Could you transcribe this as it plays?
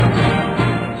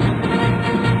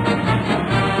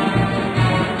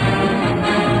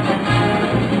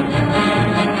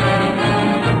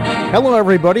Hello,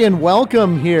 everybody, and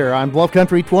welcome here on Bluff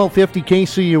Country 1250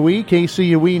 KCUE,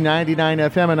 KCUE 99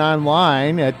 FM, and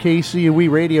online at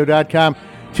kcueradio.com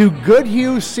to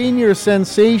Goodhue Senior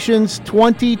Sensations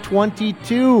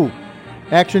 2022.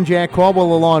 Action Jack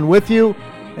Caldwell along with you,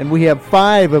 and we have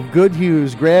 5 of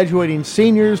Goodhue's graduating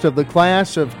seniors of the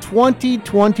class of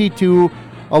 2022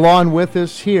 along with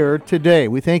us here today.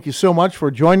 We thank you so much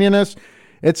for joining us.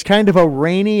 It's kind of a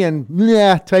rainy and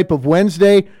type of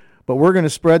Wednesday, but we're going to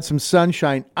spread some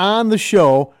sunshine on the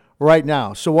show right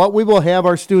now. So what we will have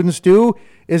our students do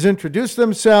is introduce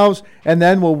themselves, and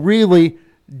then we'll really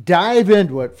dive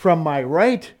into it from my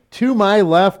right to my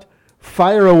left.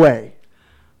 Fire away.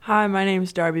 Hi, my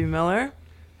name's Darby Miller.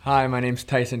 Hi, my name's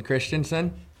Tyson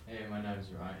Christensen. Hey,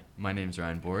 my name's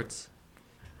Ryan Bortz.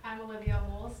 I'm Olivia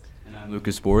Holst. And I'm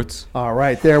Lucas Bortz. All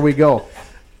right, there we go.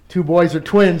 2 boys are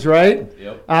twins, right?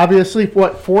 Yep. Obviously,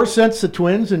 4 sets of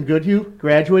twins in Goodhue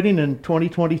graduating in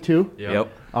 2022? Yep.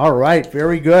 All right,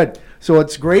 very good. So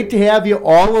it's great to have you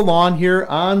all along here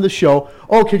on the show.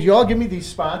 Oh, could you all give me the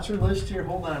sponsor list here?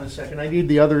 Hold on a second. I need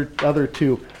the other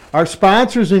 2. Our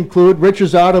sponsors include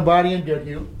Rich's Auto Body in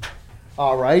Goodhue,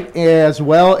 all right, as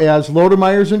well as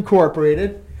Lodermeyers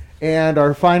Incorporated, and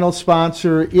our final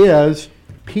sponsor is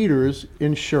Peters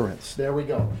Insurance. There we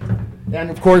go. And,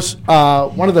 of course,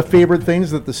 one of the favorite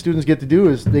things that the students get to do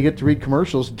is they get to read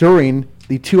commercials during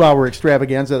the 2-hour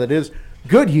extravaganza that is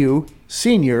Goodhue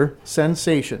Senior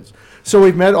Sensations. So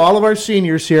we've met all of our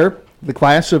seniors here, the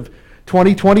class of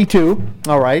 2022,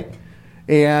 all right,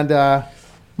 and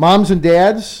moms and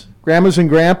dads, grandmas and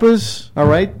grandpas, all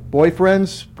right,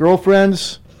 boyfriends,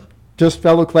 girlfriends, just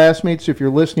fellow classmates, if you're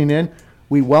listening in,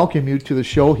 we welcome you to the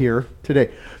show here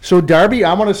today. So, Darby,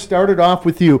 I want to start it off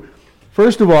with you.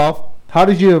 First of all, how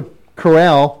did you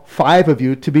corral 5 of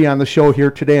you to be on the show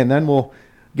here today? And then we'll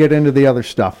get into the other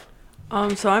stuff.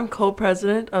 So I'm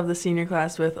co-president of the senior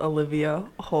class with Olivia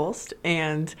Holst,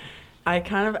 and I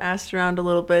kind of asked around a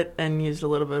little bit and used a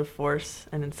little bit of force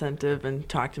and incentive and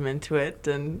talked him into it,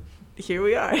 and here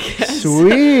we are, I guess.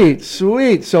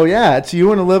 Sweet. So, yeah, it's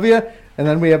you and Olivia, and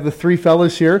then we have the 3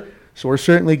 fellas here. So we're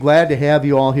certainly glad to have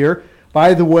you all here.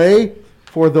 By the way,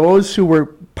 for those who were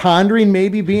pondering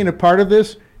maybe being a part of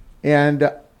this and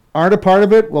aren't a part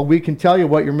of it, well, we can tell you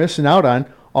what you're missing out on.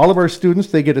 All of our students,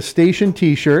 they get a station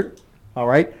T-shirt, all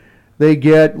right? They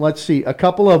get, a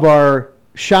couple of our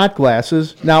shot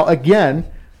glasses. Now, again,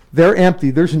 they're empty.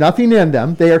 There's nothing in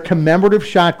them. They are commemorative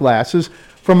shot glasses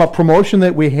from a promotion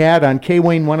that we had on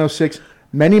K-Wayne 106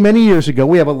 many, many years ago.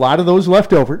 We have a lot of those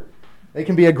left over. They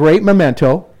can be a great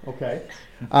memento. Okay.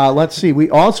 We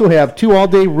also have 2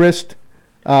 all-day wrist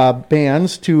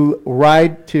bands to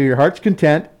ride to your heart's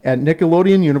content at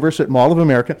Nickelodeon Universe at Mall of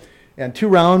America, and 2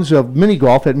 rounds of mini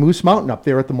golf at Moose Mountain up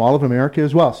there at the Mall of America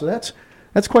as well. So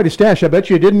that's quite a stash. I bet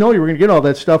you didn't know you were going to get all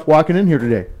that stuff walking in here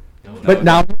today.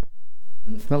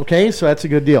 Okay, so that's a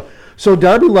good deal. So,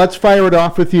 Darby, let's fire it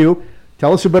off with you.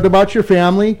 Tell us a bit about your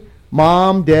family.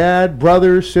 Mom, dad,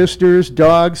 brothers, sisters,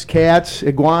 dogs, cats,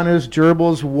 iguanas,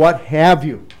 gerbils, what have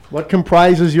you. What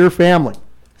comprises your family?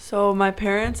 So my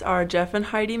parents are Jeff and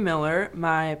Heidi Miller.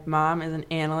 My mom is an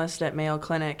analyst at Mayo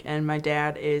Clinic, and my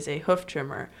dad is a hoof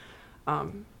trimmer.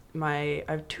 I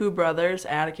have 2 brothers,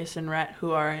 Atticus and Rhett,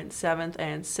 who are in 7th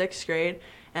and 6th grade,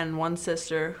 and 1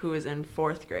 sister who is in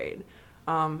 4th grade.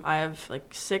 I have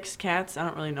 6 cats. I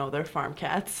don't really know. They're farm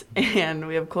cats. And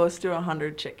we have close to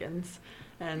 100 chickens.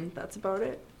 And that's about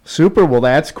it. Super. Well,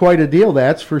 that's quite a deal.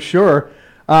 That's for sure.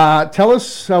 Tell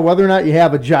us whether or not you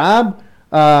have a job,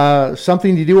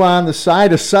 something you do on the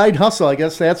side, a side hustle. I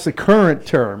guess that's the current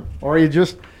term. Or you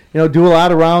just, do a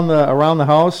lot around the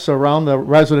house, around the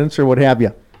residence, or what have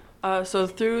you. So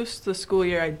through the school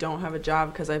year, I don't have a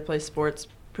job because I play sports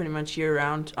pretty much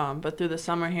year-round. But through the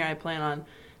summer here, I plan on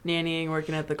nannying,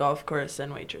 working at the golf course,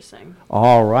 and waitressing.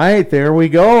 All right, there we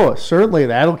go. Certainly,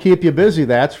 that'll keep you busy,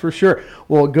 that's for sure.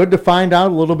 Well, good to find out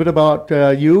a little bit about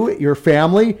you, your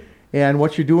family, and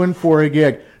what you're doing for a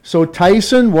gig. So,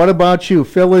 Tyson, what about you?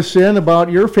 Fill us in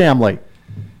about your family.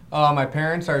 My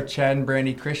parents are Chad and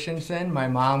Brandy Christensen. My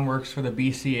mom works for the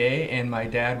BCA, and my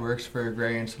dad works for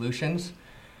Agrarian Solutions.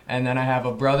 And then I have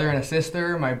a brother and a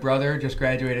sister. My brother just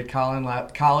graduated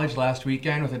college last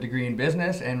weekend with a degree in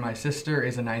business, and my sister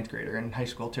is a 9th grader in high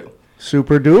school too.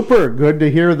 Super duper. Good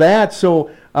to hear that. So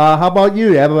how about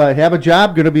you? Have a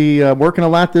job? Going to be working a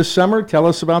lot this summer? Tell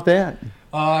us about that.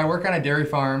 I work on a dairy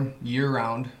farm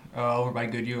year-round over by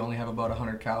Goodhue. Only have about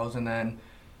 100 cows. And then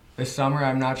this summer,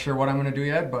 I'm not sure what I'm going to do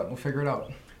yet, but we'll figure it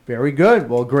out. Very good.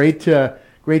 Well, great to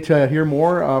hear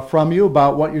more from you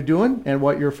about what you're doing and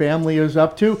what your family is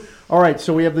up to. All right,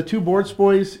 so we have the 2 Bortz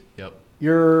boys. Yep.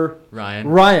 You're Ryan.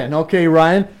 Ryan. Okay,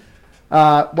 Ryan.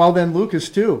 Well, then Lucas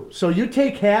too. So you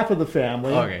take half of the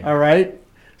family. Okay. All right.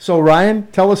 So Ryan,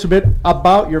 tell us a bit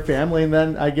about your family, and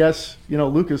then I guess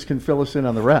Lucas can fill us in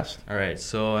on the rest. All right.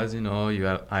 So as you know,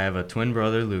 I have a twin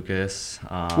brother, Lucas.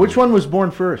 Which one was born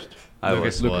first?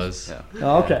 Lucas was. Yeah.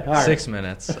 Oh, okay. All right. 6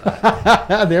 minutes.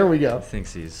 There we go.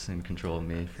 Thinks he's in control of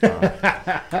me.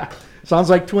 Sounds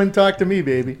like twin talk to me,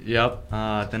 baby. Yep.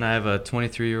 Then I have a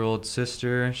 23-year-old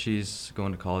sister. She's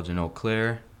going to college in Eau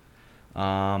Claire.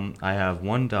 I have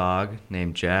one dog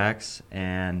named Jax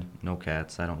and no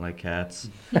cats. I don't like cats.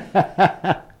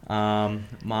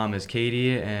 Mom is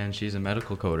Katie, and she's a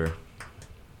medical coder.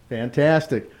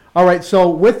 Fantastic. All right. So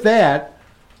with that,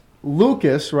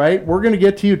 Lucas, right? We're going to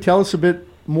get to you. Tell us a bit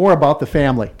more about the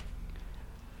family.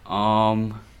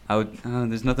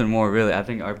 There's nothing more really. I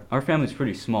think our family's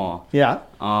pretty small. Yeah.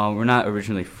 We're not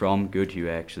originally from Goodhue,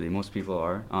 actually. Most people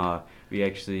are. We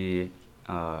actually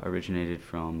originated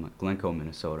from Glencoe,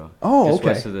 Minnesota. Oh, just okay.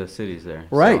 west of the cities there.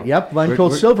 Right. So Yep. Glencoe,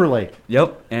 we're- Silver Lake.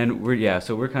 Yep. And we're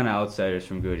kind of outsiders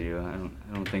from Goodhue.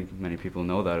 I don't think many people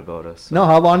know that about us. So. No.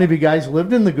 How long have you guys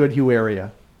lived in the Goodhue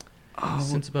area?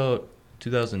 Since about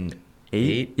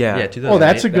 2008. Yeah. Yeah, 2008. Oh,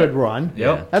 that's a good run.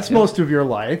 Yep. That's most of your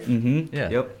life. Mm-hmm. Yeah.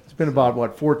 Yep. It's been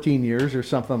about, 14 years or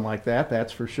something like that,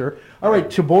 that's for sure. All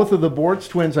right, to both of the Bortz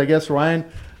twins, I guess, Ryan,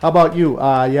 how about you?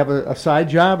 You have a side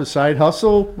job, a side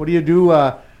hustle? What do you do,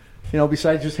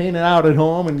 besides just hanging out at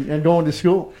home and going to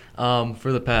school?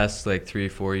 For the past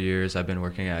 3-4 years, I've been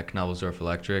working at Knobelsdorf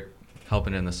Electric,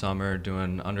 helping in the summer,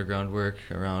 doing underground work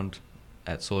around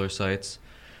at solar sites.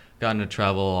 Gotten to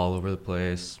travel all over the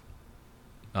place,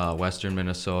 western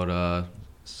Minnesota,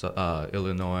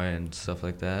 Illinois, and stuff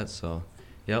like that. So,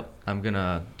 yep, I'm going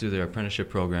to do their apprenticeship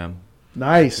program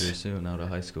Nice. pretty soon out of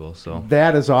high school. So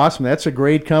That is awesome. That's a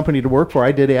great company to work for.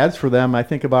 I did ads for them, I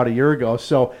think, about a year ago.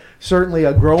 So certainly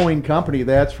a growing company,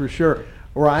 that's for sure.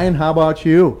 Ryan, how about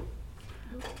you,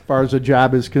 as far as a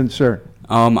job is concerned?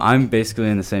 I'm basically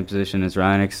in the same position as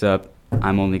Ryan, except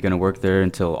I'm only going to work there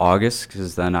until August,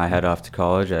 because then I head off to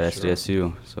college at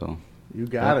SDSU. So. You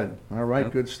got it. All right,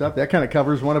 Yep. good stuff. That kind of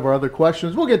covers one of our other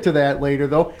questions. We'll get to that later,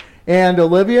 though. And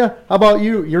Olivia, how about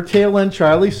you? You're tail end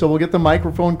Charlie, so we'll get the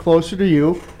microphone closer to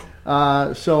you.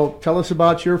 So tell us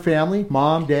about your family,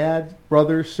 mom, dad,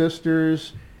 brothers,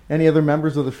 sisters, any other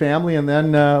members of the family, and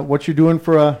then what you're doing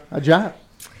for a job.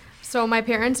 So my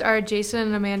parents are Jason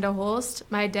and Amanda Holst.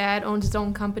 My dad owns his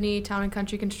own company, Town and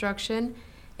Country Construction,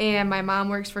 and my mom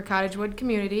works for Cottagewood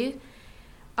Community.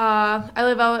 I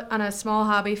live out on a small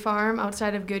hobby farm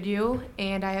outside of Goodhue,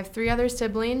 and I have 3 other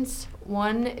siblings.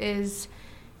 One is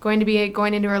going to be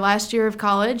going into her last year of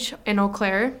college in Eau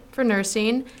Claire for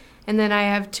nursing, and then I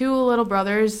have 2 little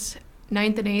brothers,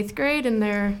 9th and 8th grade, and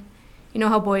they're,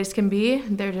 how boys can be.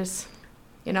 They're just,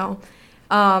 we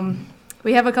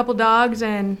have a couple dogs,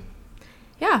 and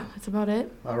yeah, that's about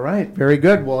it. All right, very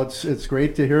good. Well, it's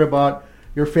great to hear about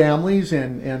your families,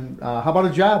 and how about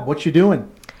a job? What you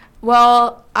doing?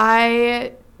 Well,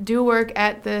 I do work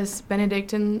at this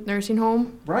Benedictine nursing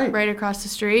home Right. across the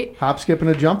street. Hop, skip, and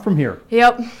a jump from here.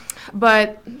 Yep,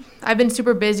 but I've been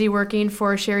super busy working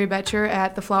for Sherry Betcher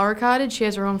at the Flower Cottage. She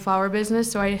has her own flower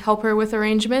business, so I help her with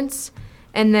arrangements.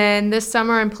 And then this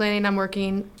summer, I'm planning on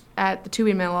working at the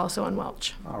tubing mill also in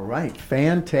Welch. All right,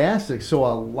 fantastic. So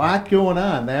a lot going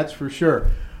on, that's for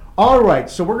sure. All right,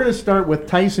 so we're going to start with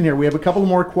Tyson here. We have a couple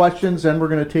more questions, and we're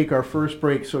going to take our first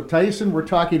break. So Tyson, we're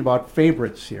talking about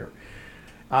favorites here.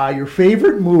 Your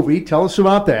favorite movie, tell us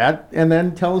about that, and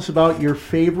then tell us about your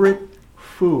favorite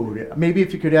food. Maybe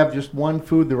if you could have just one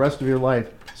food the rest of your life.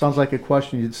 Sounds like a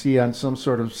question you'd see on some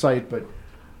sort of site, but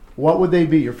what would they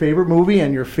be? Your favorite movie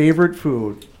and your favorite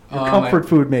food? Your comfort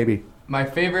food, maybe. My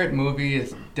favorite movie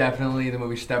is definitely the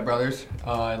movie Step Brothers.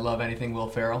 I love anything Will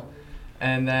Ferrell.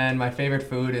 And then my favorite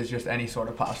food is just any sort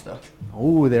of pasta.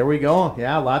 Oh, there we go.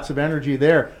 Yeah, lots of energy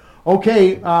there.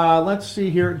 Okay, let's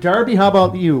see here. Darby, how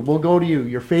about you? We'll go to you.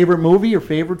 Your favorite movie, your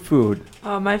favorite food?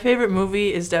 My favorite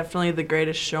movie is definitely The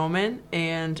Greatest Showman,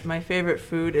 and my favorite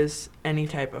food is any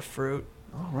type of fruit.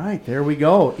 All right, there we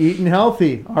go. Eating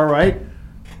healthy. All right.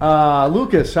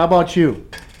 Lucas, how about you?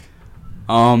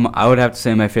 I would have to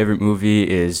say my favorite movie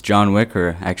is John Wick,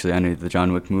 or actually any of the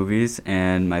John Wick movies,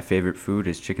 and my favorite food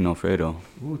is chicken Alfredo.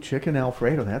 Ooh, chicken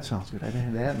Alfredo. That sounds good. I haven't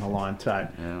had that in a long time.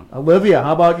 Yeah. Olivia,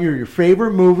 how about you? Your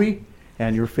favorite movie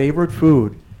and your favorite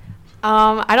food?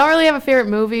 I don't really have a favorite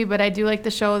movie, but I do like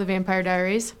the show The Vampire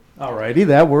Diaries. All righty,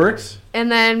 that works.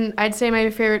 And then I'd say my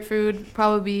favorite food would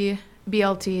probably be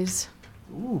BLTs.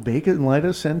 Ooh, bacon,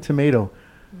 lettuce, and tomato.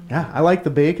 Yeah, I like the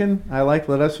bacon. I like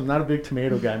lettuce. I'm not a big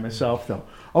tomato guy myself, though.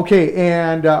 Okay,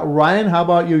 and Ryan, how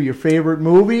about you? Your favorite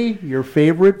movie, your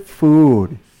favorite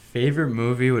food? Favorite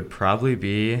movie would probably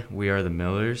be We Are the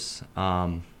Millers.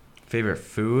 Favorite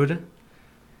food?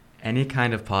 Any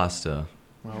kind of pasta.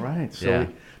 All right. So Yeah.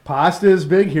 pasta is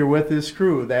big here with this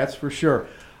crew, that's for sure.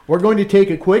 We're going to take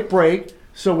a quick break.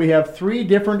 So we have 3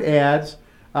 different ads.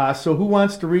 So who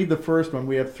wants to read the first one?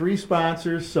 We have 3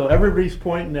 sponsors. So everybody's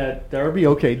pointing at Darby.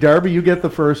 Okay, Darby, you get the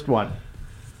first one.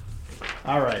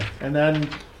 All right. And then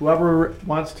whoever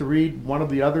wants to read one of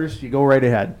the others, you go right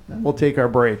ahead. And we'll take our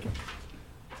break.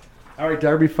 All right,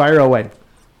 Darby, fire away.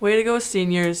 Way to go,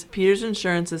 seniors. Peters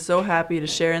Insurance is so happy to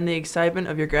share in the excitement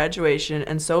of your graduation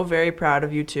and so very proud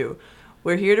of you too.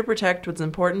 We're here to protect what's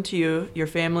important to you, your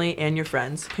family, and your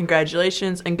friends.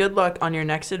 Congratulations and good luck on your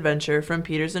next adventure from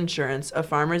Peters Insurance, a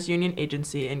Farmers Union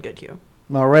agency in Goodhue.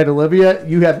 All right, Olivia,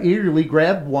 you have eagerly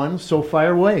grabbed one, so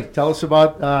fire away. Tell us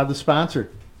about the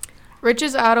sponsor.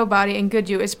 Rich's Auto Body in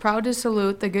Goodhue is proud to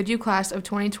salute the Goodhue class of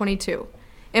 2022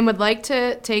 and would like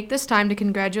to take this time to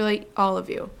congratulate all of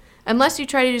you. Unless you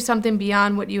try to do something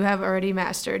beyond what you have already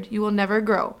mastered, you will never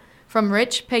grow. From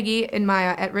Rich, Peggy, and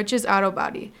Maya at Rich's Auto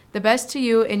Body. The best to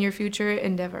you in your future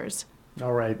endeavors.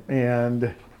 All right,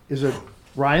 and is it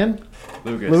Ryan?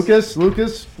 Lucas.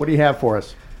 Lucas, what do you have for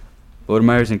us?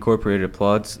 Lodemeier's Incorporated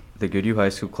applauds the Goodhue High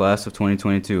School class of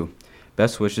 2022.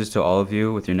 Best wishes to all of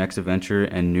you with your next adventure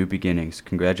and new beginnings.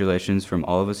 Congratulations from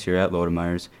all of us here at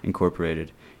Lodemeier's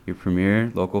Incorporated, your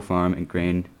premier local farm and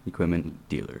grain equipment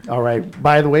dealer. All right,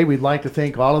 by the way, we'd like to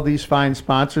thank all of these fine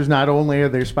sponsors. Not only are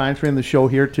they sponsoring the show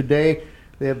here today,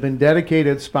 they have been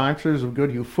dedicated sponsors of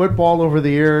Goodhue football over the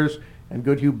years and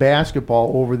Goodhue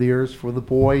basketball over the years for the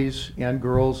boys and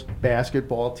girls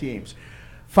basketball teams.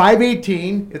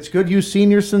 5:18, it's Goodhue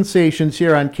Senior Sensations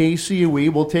here on KCUE.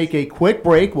 We'll take a quick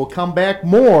break. We'll come back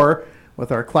more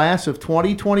with our class of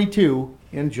 2022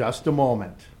 in just a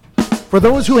moment. For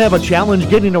those who have a challenge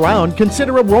getting around,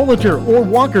 consider a rollator or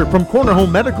walker from Corner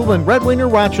Home Medical in Red Wing or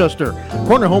Rochester.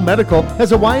 Corner Home Medical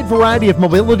has a wide variety of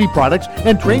mobility products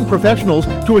and trained professionals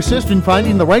to assist in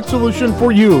finding the right solution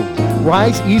for you.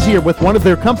 Rise easier with one of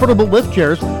their comfortable lift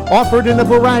chairs offered in a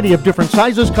variety of different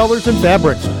sizes, colors, and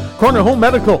fabrics. Corner Home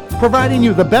Medical, providing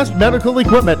you the best medical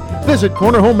equipment. Visit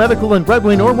Corner Home Medical in Red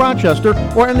Wing or Rochester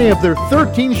or any of their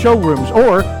 13 showrooms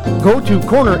or go to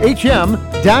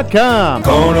cornerhm.com.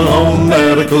 Corner Home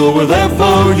Medical, we're there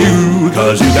for you,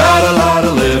 cause you got a lot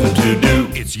of living to do.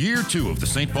 It's year 2 of the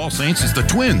St. Paul Saints as the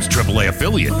Twins AAA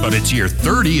affiliate, but it's year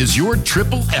 30 as your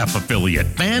Triple F affiliate,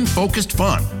 fan-focused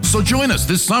fun. So join us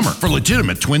this summer for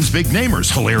legitimate Twins big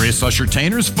namers, hilarious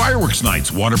ushertainers, fireworks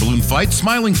nights, water balloon fights,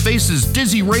 smiling faces,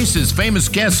 dizzy races, famous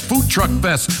guests, food truck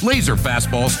fests, laser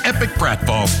fastballs, epic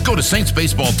pratfalls. Go to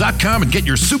saintsbaseball.com and get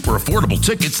your super affordable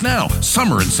tickets now.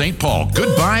 Summer in St. Paul.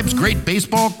 Good vibes, great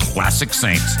baseball, classic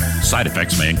Saints. Side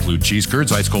effects may include cheese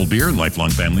curds, ice cold beer, and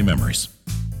lifelong family memories.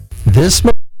 This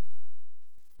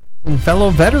and fellow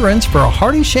veterans for a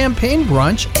hearty champagne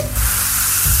brunch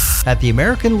at the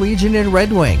American Legion in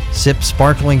Red Wing. Sip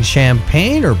sparkling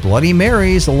champagne or Bloody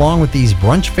Marys along with these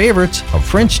brunch favorites of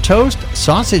French toast,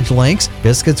 sausage links,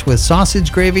 biscuits with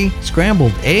sausage gravy,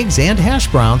 scrambled eggs, and hash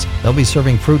browns. They'll be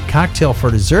serving fruit cocktail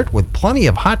for dessert with plenty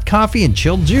of hot coffee and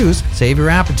chilled juice. Save your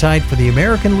appetite for the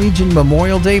American Legion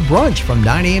Memorial Day brunch from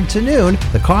 9 a.m. to noon.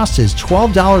 The cost is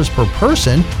 $12 per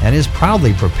person and is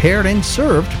proudly prepared and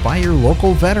served by your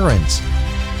local veterans.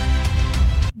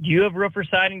 Do you have roofer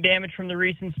siding damage from the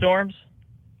recent storms?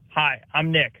 Hi,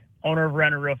 I'm Nick, owner of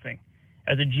Renner Roofing.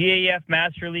 As a GAF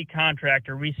Master Elite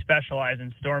contractor, we specialize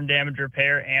in storm damage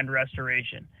repair and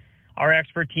restoration. Our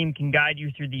expert team can guide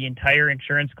you through the entire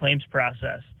insurance claims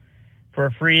process. For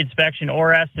a free inspection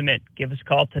or estimate, give us a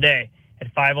call today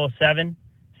at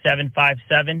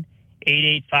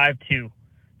 507-757-8852.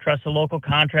 Trust a local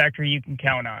contractor you can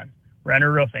count on.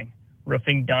 Renner Roofing,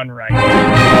 roofing done right.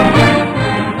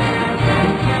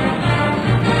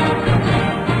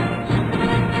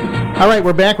 All right,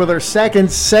 we're back with our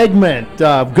second segment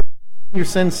of Your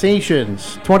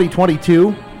Sensations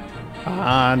 2022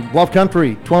 on Bluff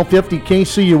Country, 1250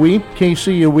 KCUE,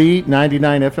 KCUE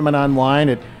 99 FM, and online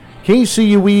at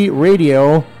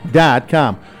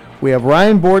kcueradio.com. We have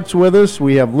Ryan Bortz with us,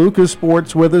 we have Lucas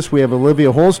Bortz with us, we have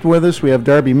Olivia Holst with us, we have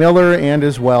Darby Miller, and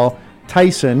as well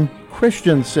Tyson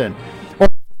Christensen.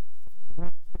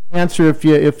 Answer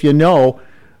if you know.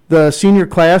 The senior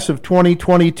class of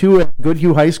 2022 at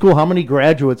Goodhue High School, how many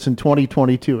graduates in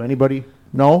 2022? Anybody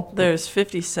know? There's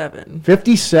 57.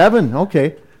 57,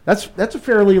 okay. That's a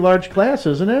fairly large class,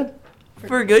 isn't it?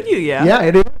 For Goodhue, yeah. Yeah,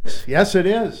 it is. Yes, it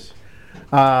is.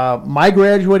 My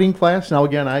graduating class, now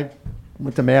again, I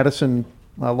went to Madison,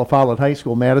 La Follette High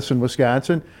School, Madison,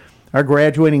 Wisconsin. Our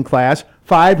graduating class,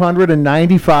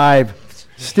 595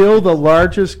 Still the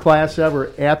largest class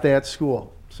ever at that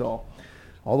school. So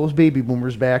all those baby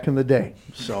boomers back in the day.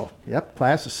 So, yep,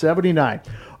 class of 79.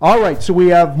 All right, so we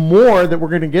have more that we're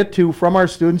going to get to from our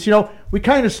students. You know, we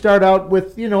kind of start out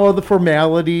with, you know, the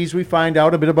formalities. We find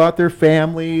out a bit about their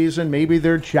families and maybe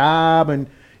their job and,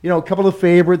 you know, a couple of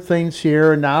favorite things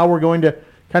here. And now we're going to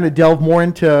kind of delve more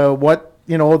into what,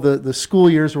 you know, the school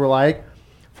years were like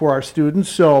for our students.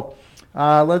 So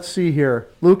let's see here.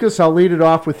 Lucas, I'll lead it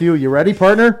off with you. You ready,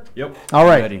 partner? Yep. All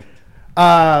right. Ready.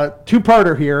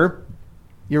 Two-parter here.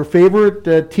 Your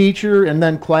favorite teacher and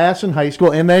then class in high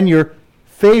school, and then your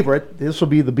favorite, this will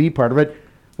be the B part of it,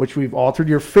 which we've altered,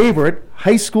 your favorite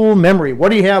high school memory. What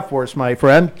do you have for us, my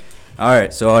friend? All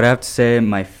right, so I'd have to say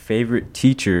my favorite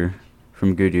teacher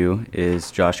from Goodhue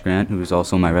is Josh Grant, who is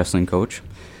also my wrestling coach.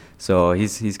 So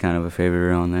he's kind of a favorite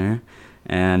around there.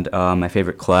 And my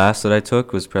favorite class that I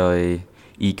took was probably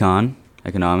Econ,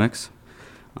 economics.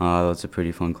 That's a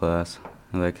pretty fun class.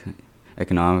 I like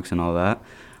economics and all that.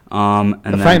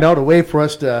 Find out a way for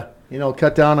us to, you know,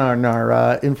 cut down on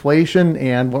our inflation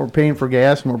and what we're paying for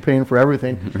gas and we're paying for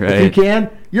everything. Right. If you can,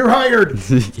 you're hired.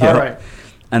 Yep. All right.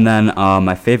 And then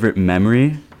my favorite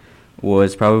memory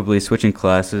was probably switching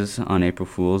classes on April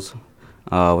Fool's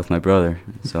with my brother.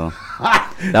 So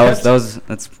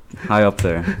that's high up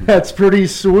there. That's pretty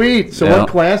sweet. So Yeah. what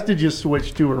class did you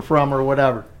switch to or from or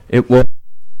whatever? It was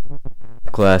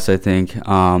class, I think. It's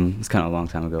kind of a long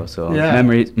time ago, so Yeah.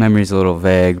 memory's a little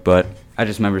vague, but I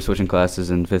just remember switching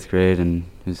classes in 5th grade, and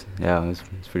it was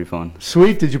pretty fun.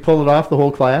 Sweet. Did you pull it off the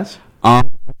whole class?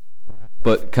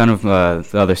 But kind of the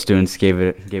other students gave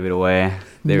it away.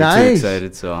 They were too Nice.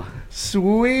 excited, so.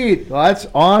 Sweet. Well, that's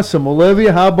awesome.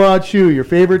 Olivia, how about you? Your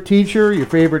favorite teacher, your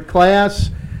favorite class,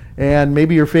 and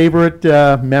maybe your favorite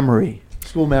memory,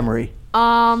 school memory?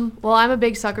 Well, I'm a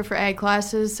big sucker for ag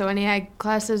classes, so any ag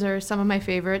classes are some of my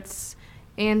favorites,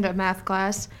 and a math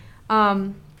class.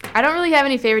 I don't really have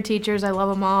any favorite teachers. I love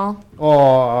them all.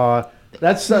 Oh,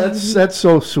 that's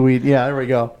so sweet. Yeah, there we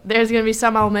go. There's going to be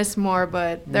some I'll miss more,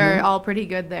 but they're all pretty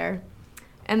good there.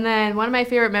 And then one of my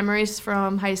favorite memories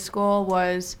from high school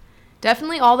was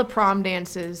definitely all the prom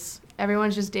dances.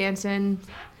 Everyone's just dancing,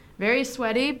 very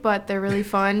sweaty, but they're really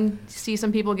fun. See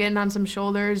some people getting on some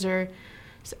shoulders or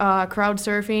crowd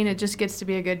surfing. It just gets to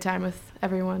be a good time with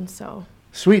everyone. So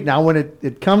Sweet. Now, when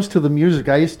it comes to the music,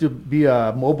 I used to be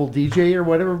a mobile DJ or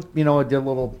whatever. You know, I did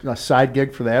a side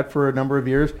gig for that for a number of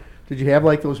years. Did you have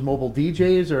like those mobile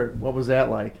DJs, or what was that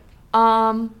like?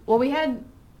 well, we had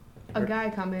a guy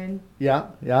come in. Yeah.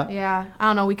 Yeah, I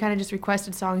don't know. We kind of just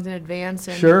requested songs in advance,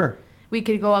 and Sure. we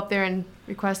could go up there and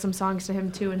request some songs to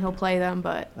him too, and he'll play them.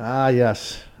 But Ah,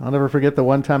 yes. I'll never forget the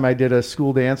one time I did a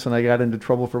school dance and I got into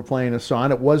trouble for playing a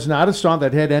song. It was not a song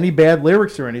that had any bad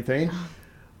lyrics or anything,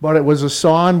 but it was a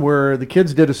song where the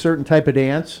kids did a certain type of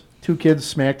dance. Two kids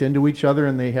smacked into each other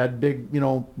and they had big,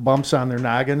 bumps on their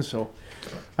noggins. So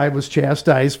I was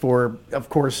chastised for, of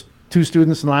course, two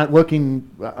students not looking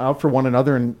out for one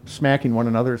another and smacking one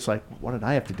another. It's like, what did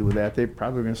I have to do with that? They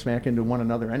probably were going to smack into one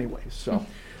another anyway. So,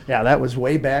 yeah, that was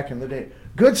way back in the day.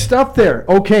 Good stuff there.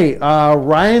 Okay,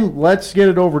 Ryan, let's get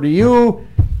it over to you.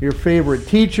 Your favorite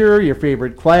teacher, your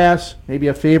favorite class, maybe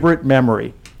a favorite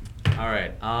memory. All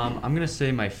right. I'm going to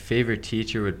say my favorite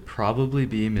teacher would probably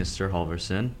be Mr.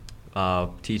 Halverson,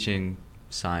 teaching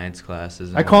science classes.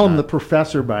 And I call him the whatnot.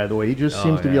 professor, by the way. He just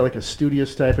seems to be yeah. like a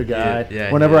studious type of guy. Yeah,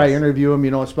 he Whenever I is. interview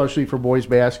him, especially for boys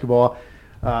basketball,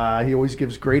 he always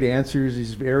gives great answers.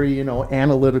 He's very,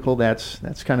 analytical. That's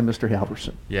kind of Mr.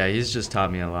 Halverson. Yeah, he's just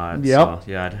taught me a lot. Yep. So,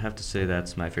 yeah, I'd have to say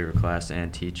that's my favorite class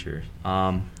and teacher.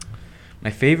 My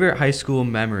favorite high school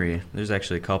memory, there's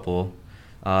actually a couple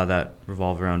that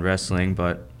revolve around wrestling,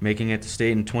 but making it to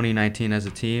state in 2019 as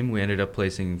a team, we ended up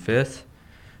placing 5th.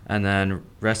 And then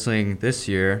wrestling this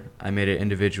year, I made it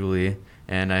individually,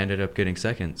 and I ended up getting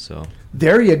 2nd. So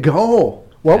There you go.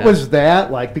 What Yeah. was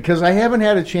that like? Because I haven't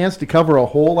had a chance to cover a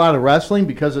whole lot of wrestling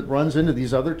because it runs into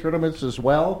these other tournaments as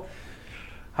well.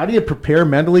 How do you prepare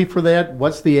mentally for that?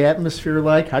 What's the atmosphere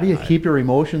like? How do you keep your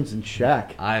emotions in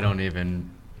check? I don't even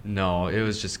know. It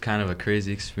was just kind of a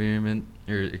crazy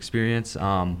experience.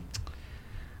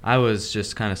 I was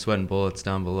just kind of sweating bullets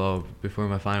down below before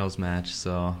my finals match.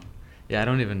 So, yeah, I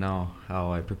don't even know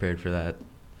how I prepared for that.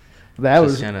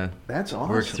 That's awesome.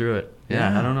 Worked through it.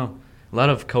 Yeah, I don't know. A lot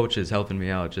of coaches helping me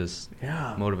out, just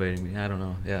Yeah. motivating me. I don't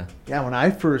know. Yeah. Yeah, when I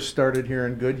first started here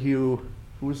in Goodhue,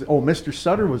 Mr.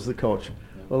 Sutter was the coach.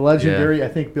 The legendary, I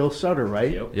think, Bill Sutter,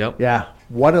 right? Yep. Yeah,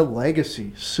 what a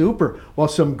legacy. Super. Well,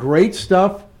 some great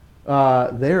stuff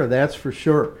there, that's for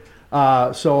sure.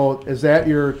 So is that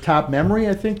your top memory,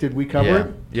 I think? Did we cover Yeah.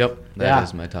 it? Yep. That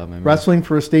is my top memory. Wrestling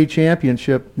for a state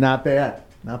championship, not bad.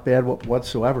 Not bad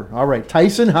whatsoever. All right,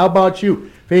 Tyson, how about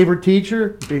you? Favorite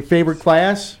teacher, favorite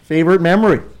class, favorite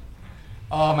memory?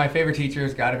 My favorite teacher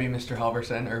has got to be Mr.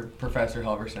 Halverson, or Professor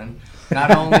Halverson.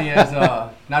 Not only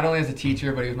as a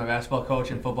teacher, but he was my basketball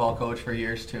coach and football coach for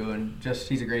years too, and just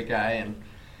he's a great guy. And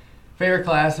favorite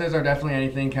classes are definitely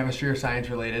anything chemistry or science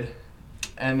related.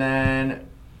 And then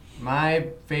my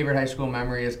favorite high school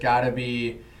memory has got to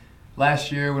be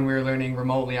last year when we were learning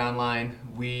remotely online.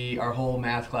 Our whole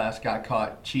math class got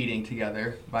caught cheating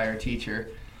together by our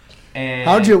teacher.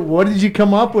 And what did you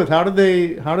come up with? How did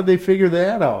they figure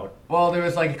that out? Well, there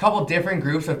was like a couple different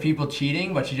groups of people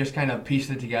cheating, but she just kind of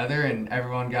pieced it together, and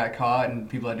everyone got caught, and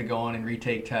people had to go on and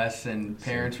retake tests, and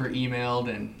parents were emailed,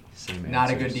 and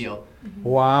not a good deal.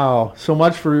 Wow, so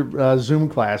much for Zoom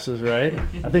classes, right?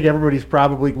 I think everybody's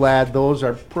probably glad those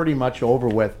are pretty much over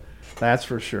with. That's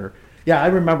for sure. Yeah, I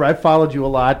remember I followed you a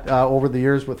lot over the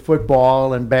years with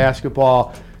football and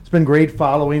basketball. It's been great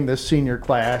following this senior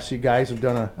class. You guys have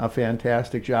done a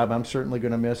fantastic job. I'm certainly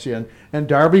going to miss you. And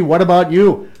Darby, what about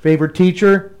you? Favorite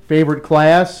teacher, favorite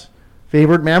class,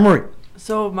 favorite memory?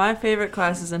 So my favorite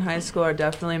classes in high school are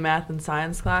definitely math and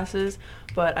science classes,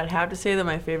 but I'd have to say that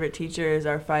my favorite teacher is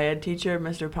our Phi-Ed teacher,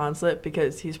 Mr. Poncelet,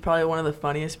 because he's probably one of the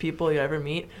funniest people you ever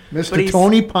meet. Mr.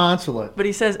 Tony Poncelet. But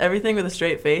he says everything with a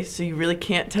straight face, so you really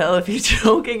can't tell if he's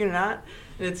joking or not.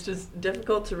 And it's just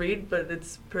difficult to read, but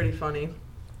it's pretty funny.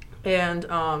 And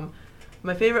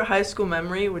my favorite high school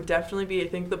memory would definitely be, I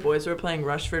think the boys were playing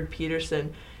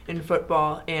Rushford-Peterson in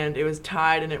football, and it was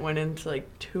tied, and it went into like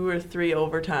 2 or 3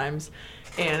 overtimes.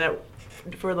 And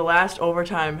for the last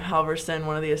overtime, Halverson,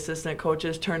 one of the assistant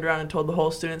coaches, turned around and told the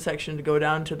whole student section to go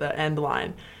down to the end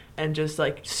line and just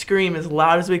like scream as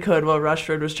loud as we could while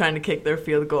Rushford was trying to kick their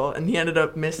field goal. And he ended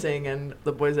up missing, and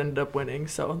the boys ended up winning.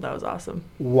 So that was awesome.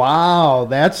 Wow,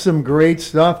 that's some great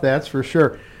stuff, that's for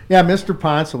sure. Yeah, Mr.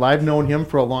 Poncelet, I've known him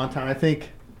for a long time. I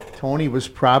think Tony was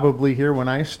probably here when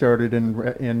I started in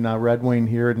Red Wing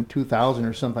here in 2000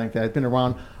 or something like that. It's been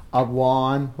around a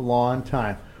long, long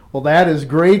time. Well, that is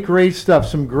great, great stuff.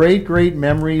 Some great, great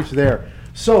memories there.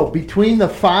 So between the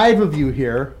 5 of you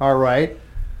here, all right,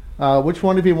 which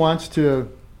one of you wants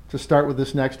to start with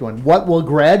this next one? What will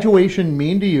graduation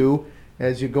mean to you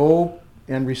as you go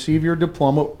and receive your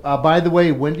diploma? By the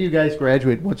way, when do you guys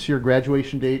graduate? What's your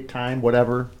graduation date, time,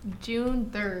 whatever?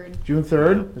 June 3rd. June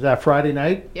 3rd? Is that Friday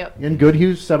night? Yep. In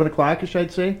Goodhue, 7 o'clock-ish,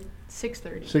 I'd say?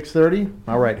 6:30. 6:30?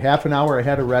 All right, half an hour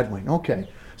ahead of Red Wing. Okay.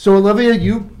 So, Olivia,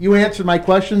 you answered my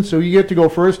question, so you get to go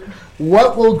first.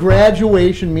 What will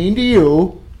graduation mean to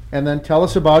you? And then tell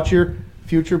us about your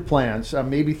future plans,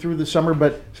 maybe through the summer,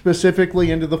 but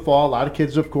specifically into the fall. A lot of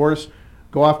kids, of course,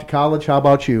 go off to college. How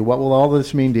about you? What will all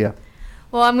this mean to you?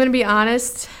 Well, I'm going to be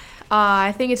honest.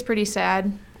 I think it's pretty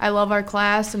sad. I love our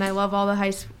class, and I love all the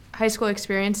high school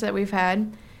experience that we've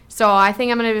had. So I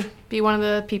think I'm going to be one of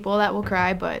the people that will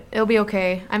cry, but it'll be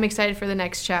okay. I'm excited for the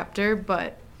next chapter,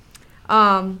 but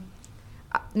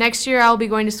next year I'll be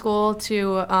going to school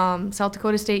to South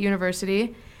Dakota State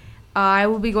University. I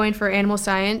will be going for animal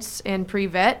science and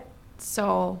pre-vet,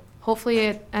 so hopefully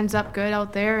it ends up good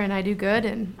out there and I do good,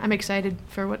 and I'm excited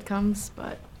for what comes,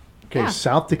 but okay, yeah.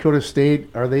 South Dakota State,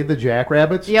 are they the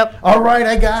Jackrabbits? Yep. All right,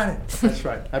 I got it. That's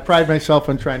right. I pride myself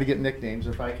on trying to get nicknames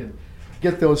if I can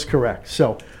get those correct.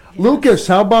 So, yes. Lucas,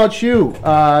 how about you?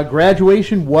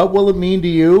 Graduation, what will it mean to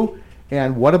you?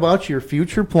 And what about your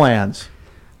future plans?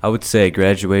 I would say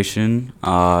graduation,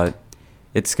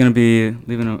 it's going to be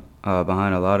leaving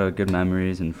behind a lot of good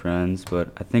memories and friends,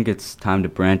 but I think it's time to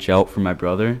branch out for my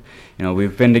brother. You know,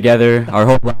 we've been together our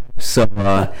whole life, so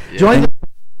join the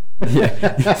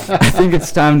yeah. I think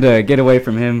it's time to get away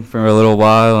from him for a little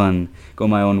while and go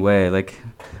my own way. Like,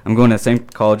 I'm going to the same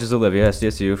college as Olivia,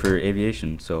 SDSU, for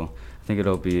aviation, so I think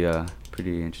it'll be a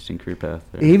pretty interesting career path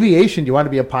there. Aviation, do you want to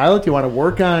be a pilot? Do you want to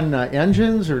work on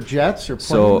engines or jets or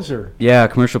planes? Yeah,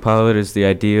 commercial pilot is the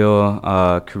ideal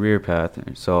career path.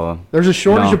 So there's a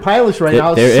shortage of pilots right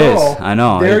now. There is, I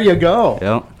know. There you go.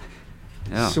 Yep.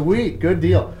 Yeah. Sweet, good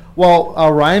deal. Well,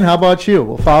 Ryan, how about you?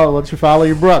 Let you follow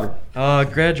your brother.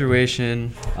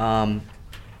 Graduation. I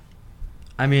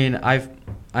mean,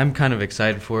 I'm kind of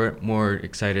excited for it. More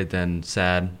excited than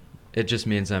sad. It just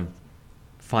means I'm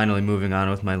finally moving on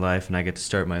with my life, and I get to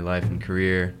start my life and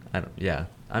career.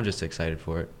 I'm just excited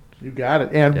for it. You got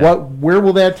it. And where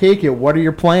will that take you? What are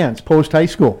your plans post high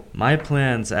school? My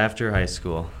plans after high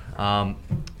school: go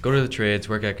to the trades,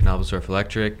 work at Knobelsdorf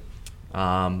Electric,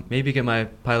 maybe get my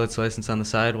pilot's license on the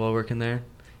side while working there.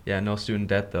 Yeah, no student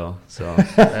debt though, so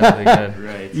that'll be good.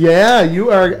 Right. Yeah, you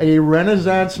are a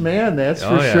Renaissance man, that's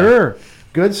for sure.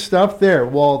 Good stuff there.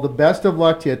 Well, the best of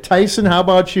luck to you. Tyson, how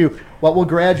about you? What will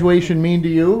graduation mean to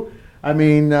you? I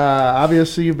mean,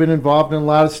 obviously you've been involved in a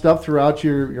lot of stuff throughout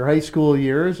your high school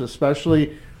years,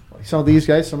 especially some of these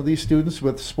guys, some of these students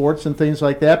with sports and things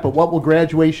like that. But what will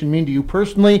graduation mean to you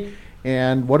personally,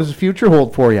 and what does the future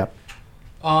hold for you?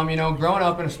 Growing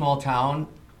up in a small town,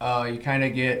 you kind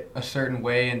of get a certain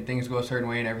way and things go a certain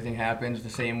way and everything happens the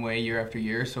same way year after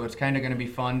year. So it's kind of going to be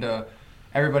fun to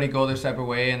everybody go their separate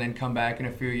way and then come back in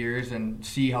a few years and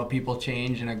see how people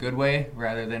change in a good way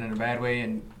rather than in a bad way,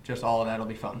 and just all of that will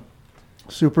be fun.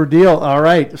 Super deal. All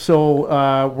right. So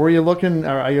are you looking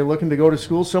to go to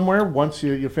school somewhere once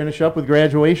you finish up with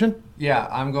graduation? Yeah,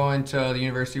 I'm going to the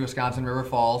University of Wisconsin River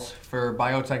Falls for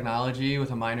biotechnology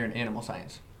with a minor in animal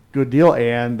science. Good deal.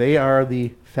 And they are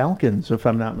the Falcons, if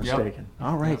I'm not mistaken. Yep.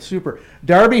 All right, super.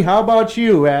 Darby, how about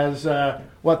you as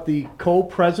the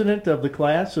co-president of the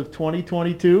class of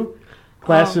 2022?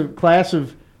 Class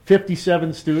of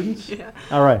 57 students? Yeah.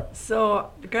 All right.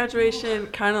 So graduation,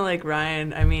 kind of like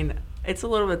Ryan, I mean, it's a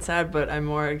little bit sad, but I'm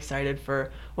more excited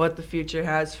for what the future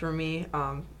has for me.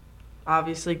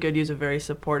 Obviously, Goodhue's a very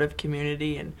supportive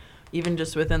community, and even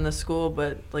just within the school,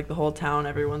 but like the whole town,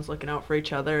 everyone's looking out for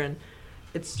each other, and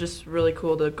it's just really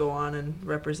cool to go on and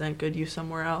represent Goodhue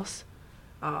somewhere else.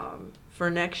 For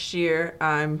next year,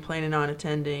 I'm planning on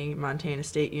attending Montana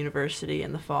State University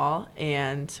in the fall,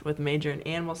 and with a major in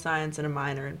animal science and a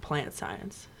minor in plant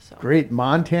science. So. Great.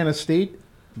 Montana State,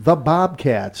 the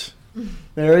Bobcats.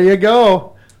 There you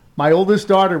go. My oldest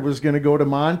daughter was going to go to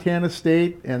Montana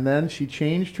State, and then she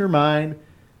changed her mind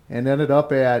and ended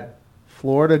up at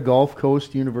Florida Gulf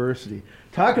Coast University.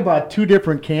 Talk about two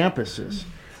different campuses.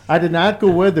 I did not go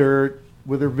with her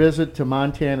visit to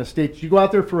Montana State. Did you go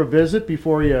out there for a visit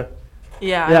before you?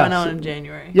 Yeah, I went out in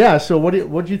January. Yeah, so what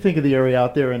did you think of the area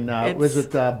out there? And was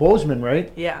it Bozeman,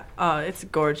 right? Yeah, it's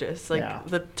gorgeous.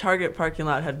 The Target parking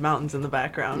lot had mountains in the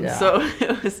background, yeah. So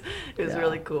it was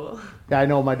really cool. Yeah, I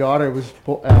know. My daughter was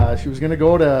she was going to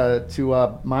go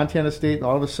to Montana State, and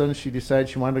all of a sudden she decided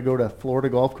she wanted to go to Florida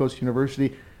Gulf Coast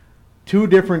University. Two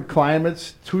different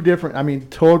climates,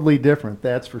 totally different.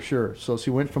 That's for sure. So she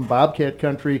went from Bobcat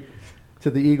country to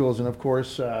the Eagles, and of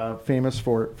course, famous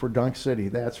for Dunk City,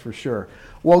 that's for sure.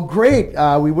 Well, great.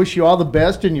 We wish you all the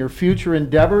best in your future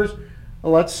endeavors.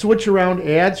 Let's switch around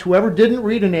ads. Whoever didn't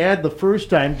read an ad the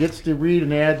first time gets to read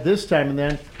an ad this time, and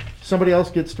then somebody else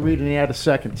gets to read an ad a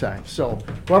second time. So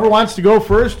whoever wants to go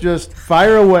first, just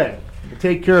fire away. We'll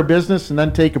take care of business and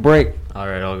then take a break. All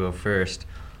right, I'll go first.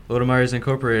 Loda Myers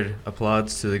Incorporated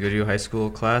applauds to the Goodhue High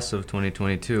School class of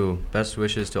 2022. Best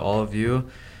wishes to all of you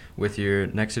with your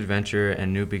next adventure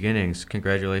and new beginnings.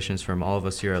 Congratulations from all of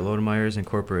us here at Loda Myers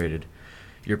Incorporated,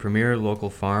 your premier local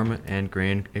farm and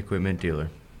grain equipment dealer.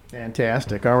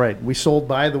 Fantastic. All right. We sold,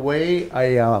 by the way,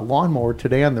 a lawnmower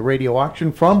today on the radio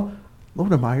auction from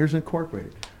Loda Myers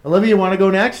Incorporated. Olivia, you want to go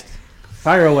next?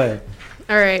 Fire away.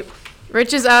 All right.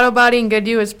 Rich's Auto Body in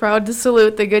Goodhue is proud to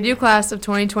salute the Goodhue class of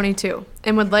 2022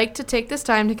 and would like to take this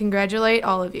time to congratulate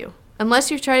all of you.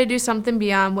 Unless you try to do something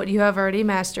beyond what you have already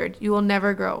mastered, you will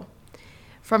never grow.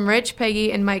 From Rich,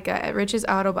 Peggy, and Micah at Rich's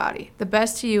Auto Body, the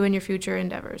best to you in your future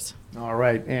endeavors. All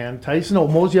right. And Tyson, I'll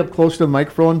mosey up close to the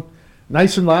microphone.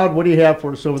 Nice and loud. What do you have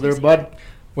for us over there, bud?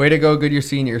 Way to go, Goodyear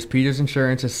seniors. Peters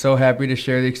Insurance is so happy to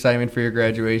share the excitement for your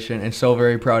graduation and so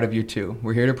very proud of you too.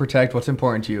 We're here to protect what's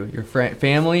important to you, your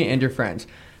family and your friends.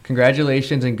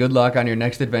 Congratulations and good luck on your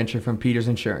next adventure from Peters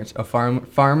Insurance, a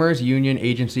farmers union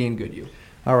agency in Goodhue.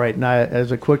 All right. Now,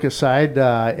 as a quick aside,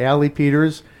 Allie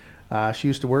Peters, she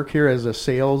used to work here as a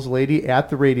sales lady at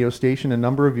the radio station a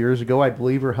number of years ago. I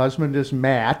believe her husband is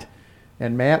Matt.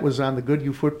 And Matt was on the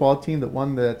Goodhue football team that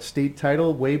won the state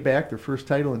title way back, their first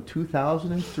title in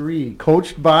 2003.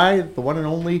 Coached by the one and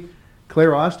only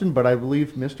Claire Austin, but I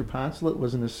believe Mr. Poncelet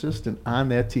was an assistant on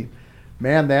that team.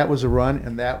 Man, that was a run,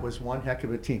 and that was one heck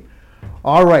of a team.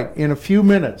 All right, in a few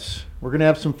minutes, we're going to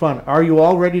have some fun. Are you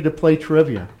all ready to play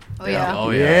trivia? Oh, yeah. Oh,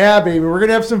 yeah. Yeah, baby. We're going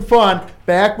to have some fun.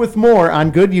 Back with more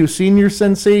on Goodhue Senior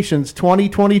Sensations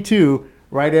 2022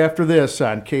 right after this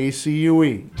on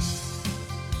KCUE.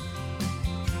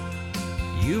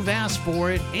 You've asked for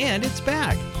it, and it's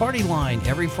back. Party Line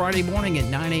every Friday morning at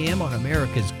 9 a.m. on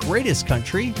America's greatest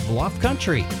country, Bluff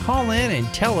Country. Call in and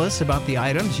tell us about the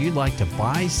items you'd like to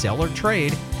buy, sell, or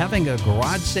trade. Having a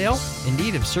garage sale? In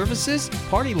need of services?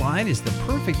 Party Line is the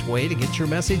perfect way to get your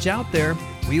message out there.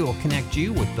 We will connect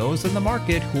you with those in the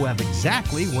market who have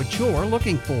exactly what you're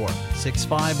looking for.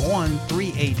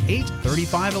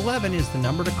 651-388-3511 is the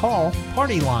number to call.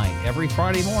 Party Line every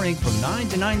Friday morning from 9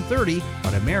 to 9:30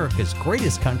 on America's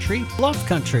greatest country, Bluff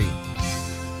Country.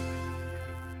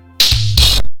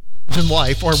 In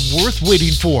life are worth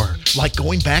waiting for. like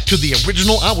going back to the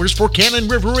original hours for Cannon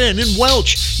River Inn in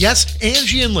Welch. Yes,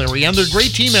 Angie and Larry and their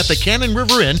great team at the Cannon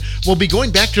River Inn will be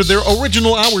going back to their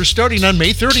original hours starting on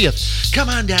May 30th. Come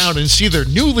on down and see their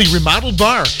newly remodeled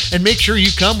bar, and make sure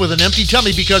you come with an empty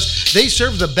tummy because they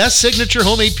serve the best signature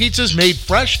homemade pizzas made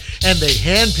fresh, and they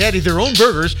hand patty their own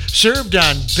burgers served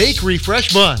on bakery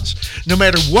fresh buns. No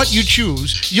matter what you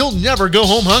choose, you'll never go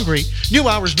home hungry. New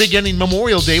hours beginning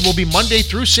Memorial Day will be Monday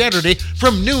through Saturday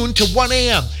from noon to 1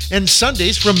 a.m. and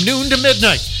Sundays from noon to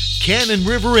midnight. Cannon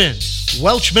River Inn,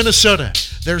 Welch, Minnesota.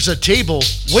 There's a table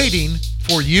waiting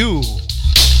for you.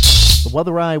 The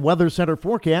Weather Eye Weather Center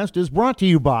forecast is brought to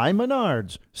you by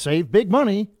Menards. Save big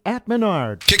money at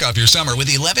Menards. Kick off your summer with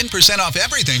 11% off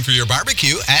everything for your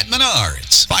barbecue at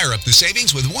Menards. Fire up the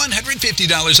savings with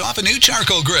 $150 off a new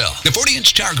charcoal grill. The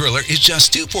 40-inch char griller is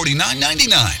just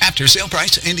 $249.99 after sale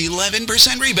price and 11%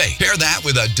 rebate. Pair that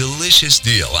with a delicious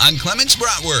deal on Clements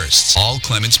Bratwursts. All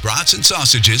Clements brats and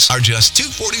sausages are just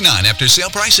 $249 after sale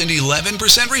price and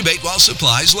 11% rebate while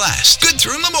supplies last. Good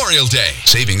through Memorial Day.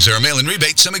 Savings are a mail-in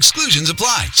rebate. Some exclusions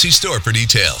apply. See store for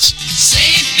details.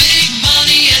 Save big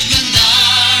money at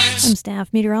Menards. I'm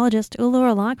staff meteorologist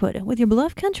Laura Lockwood with your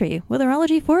Bluff Country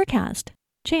weatherology forecast.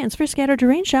 Chance for scattered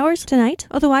rain showers tonight,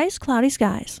 otherwise cloudy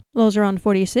skies. Lows around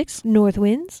 46, north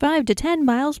winds 5 to 10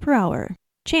 miles per hour.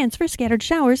 Chance for scattered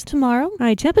showers tomorrow.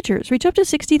 High temperatures reach up to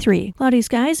 63. Cloudy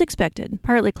skies expected.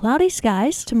 Partly cloudy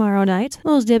skies tomorrow night.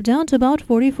 Lows dip down to about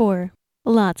 44.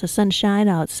 Lots of sunshine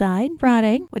outside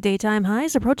Friday with daytime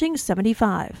highs approaching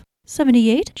 75.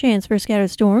 78, chance for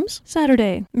scattered storms.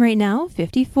 Saturday, right now,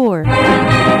 54.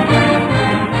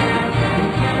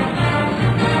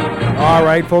 All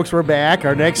right, folks, we're back.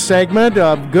 Our next segment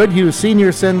of Goodhue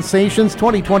Senior Sensations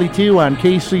 2022 on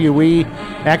KCUE.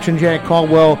 Action Jack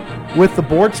Caldwell with the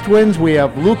Bortz twins. We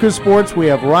have Lucas Bortz, we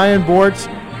have Ryan Bortz,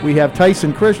 we have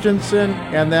Tyson Christensen,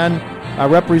 and then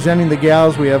representing the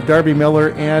gals, we have Darby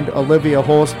Miller and Olivia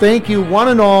Holst. Thank you, one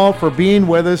and all, for being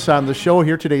with us on the show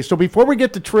here today. So before we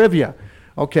get to trivia,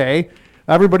 okay,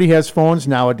 everybody has phones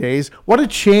nowadays. What a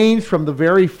change from the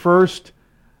very first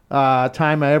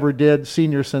time I ever did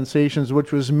Senior Sensations,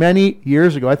 which was many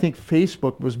years ago. I think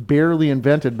Facebook was barely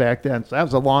invented back then, so that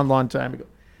was a long, long time ago.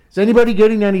 Is anybody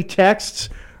getting any texts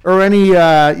or any,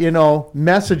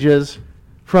 messages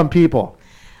from people?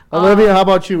 Olivia, how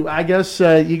about you? I guess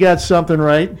you got something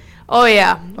right. Oh,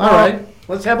 yeah. All right.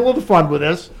 Let's have a little fun with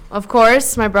this. Of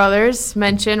course, my brothers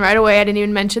mentioned right away. I didn't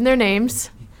even mention their names.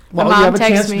 Well, my mom you have a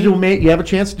chance texted me. you have a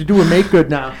chance to do a make good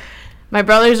now. My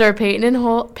brothers are Peyton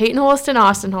Holst and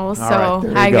Austin Holst. All right,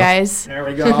 So, hi, go. Guys. There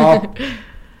we go.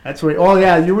 That's right. Oh,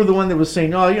 yeah, you were the one that was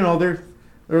saying, they're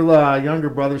younger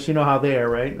brothers. You know how they are,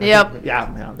 right? Yep.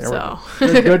 Yeah, there So. we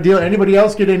go. Good deal. Anybody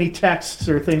else get any texts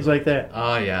or things like that?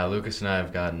 Oh, yeah. Lucas and I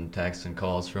have gotten texts and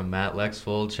calls from Matt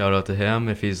Lexfold. Shout out to him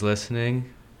if he's listening.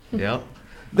 Yep.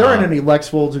 There aren't any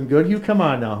Lexfolds in Goodhue. Come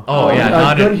on now. Oh, yeah.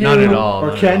 Not at all.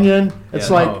 Or Kenyon. It's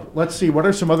Yeah, like, no. let's see, what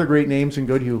are some other great names in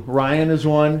Goodhue? Ryan is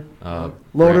one.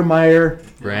 Lodermeyer.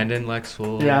 Brandon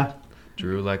Lexfold. Yeah.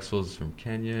 Drew Lexfold's from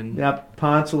Kenyon. Yep.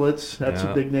 Ponsolitz. That's a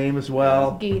Yeah. big name as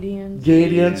well.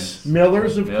 Gadians.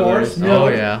 Millers, of course. Oh,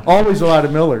 yeah. Always a lot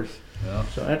of Millers. Yeah.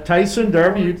 So, Tyson,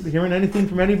 Darby, you hearing anything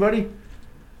from anybody?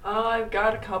 I've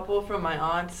got a couple from my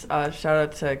aunts. Shout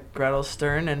out to Gretel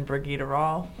Stern and Brigitte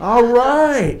Rahl. All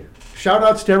right. Shout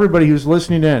outs to everybody who's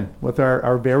listening in with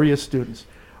our various students.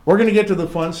 We're going to get to the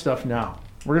fun stuff now.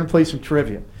 We're going to play some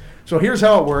trivia. So here's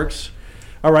how it works.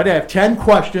 All right, I have 10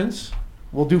 questions.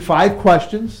 We'll do 5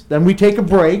 questions. Then we take a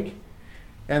break.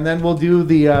 And then we'll do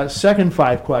the second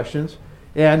 5 questions.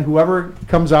 And whoever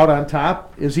comes out on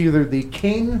top is either the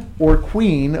king or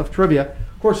queen of trivia.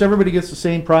 Of course, everybody gets the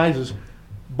same prizes.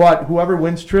 But whoever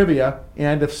wins trivia,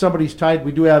 and if somebody's tied,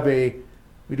 we do have a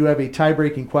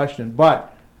tie-breaking question.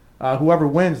 But whoever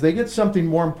wins, they get something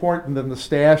more important than the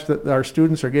stash that our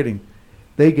students are getting.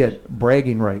 They get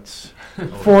bragging rights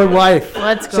for life.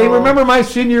 Let's go. Say, remember my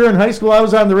senior year in high school, I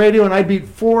was on the radio and I beat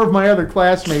 4 of my other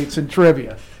classmates in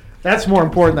trivia. That's more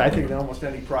important, I think, than almost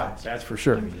any prize. That's for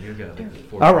sure. You got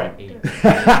All right.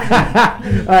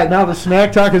 All right, now the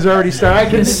smack talk has already started. I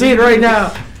can see it right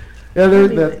now. Yeah,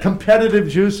 the competitive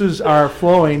juices are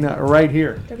flowing right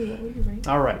here.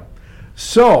 All right.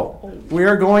 So we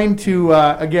are going to,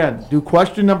 again, do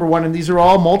question number 1, and these are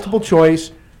all multiple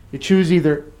choice. You choose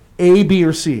either A, B,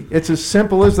 or C. It's as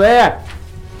simple as that.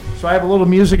 So I have a little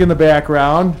music in the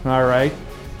background, all right,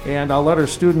 and I'll let our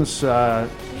students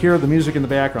hear the music in the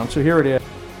background. So here it is.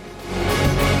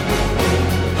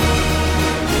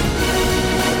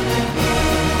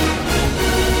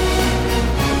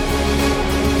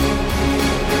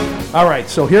 All right,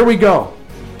 so here we go.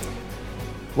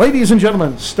 Ladies and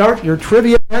gentlemen, start your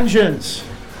trivia engines.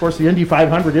 Of course, the Indy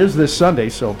 500 is this Sunday,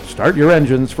 so start your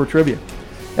engines for trivia.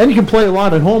 And you can play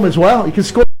along at home as well. You can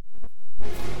score.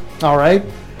 All right.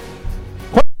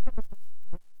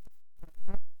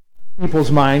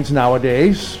 People's minds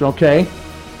nowadays, okay?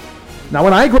 Now,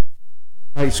 when I graduated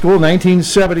high school in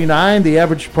 1979, the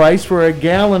average price for a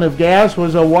gallon of gas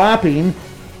was a whopping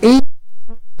 8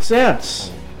 cents.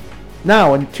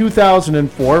 Now, in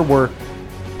 2004, where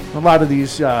a lot of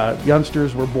these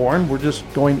youngsters were born, we're just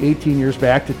going 18 years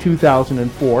back to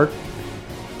 2004.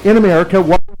 In America,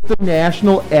 what was the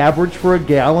national average for a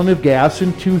gallon of gas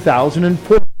in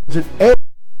 2004? Was it A,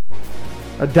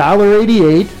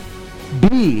 $1.88,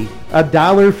 B,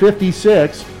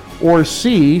 $1.56, or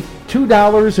C,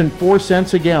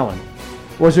 $2.04 a gallon?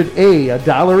 Was it A,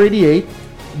 $1.88,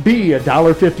 B,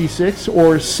 $1.56,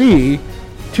 or C,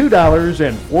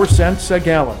 $2.04 a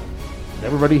gallon?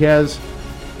 Everybody has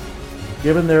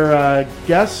given their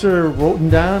guess or written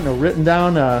down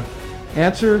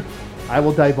answer. I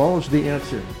will divulge the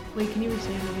answer. Wait, can you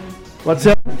say it again? What's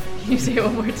that? Can you say it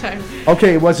one more time?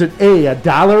 Okay, was it A,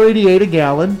 $1.88 a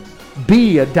gallon,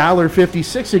 B,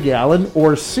 $1.56 a gallon,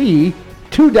 or C,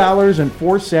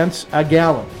 $2.04 a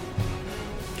gallon?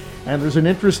 And there's an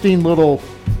interesting little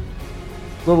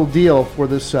deal for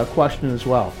this question as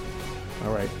well.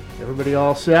 All right, everybody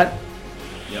all set?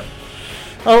 Yep.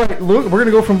 All right, Luke, we're going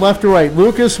to go from left to right.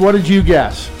 Lucas, what did you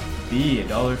guess? B,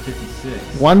 $1.56.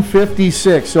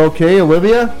 $1.56. Okay,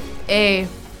 Olivia? A.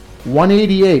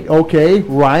 $1.88. Okay,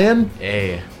 Ryan?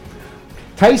 A.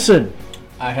 Tyson?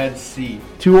 I had C.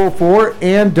 $2.04.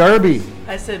 And Darby?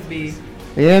 I said B.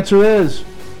 The answer is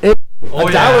A. Oh,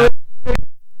 $1.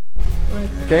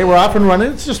 Okay, we're off and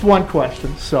running. It's just one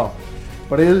question, so.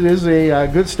 But it is a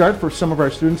good start for some of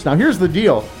our students. Now, here's the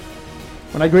deal.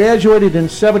 When I graduated in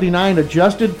 79,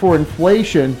 adjusted for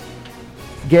inflation,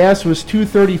 gas was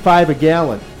 $2.35 a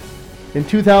gallon. In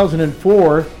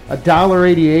 2004,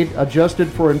 $1.88 adjusted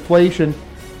for inflation,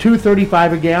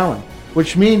 $2.35 a gallon,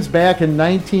 which means back in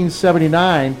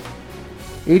 1979,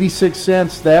 86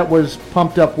 cents, that was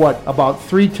pumped up, about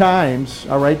 3 times,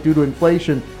 all right, due to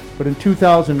inflation. But in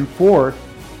 2004, it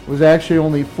was actually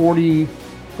only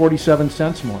 47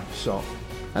 cents more. So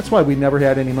that's why we never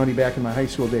had any money back in my high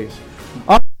school days.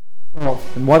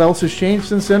 And what else has changed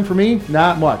since then for me?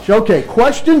 Not much. Okay,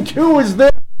 question 2 is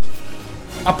this.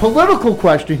 A political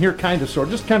question here, kind of, sort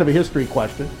of, just kind of a history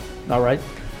question. All right.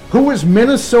 Who was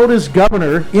Minnesota's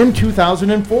governor in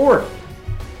 2004?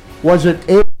 Was it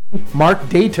A, Mark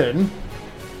Dayton,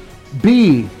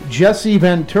 B, Jesse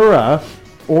Ventura,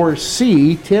 or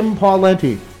C, Tim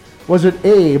Pawlenty? Was it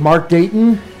A, Mark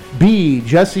Dayton, B,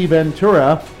 Jesse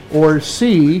Ventura, or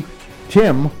C,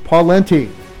 Tim Pawlenty?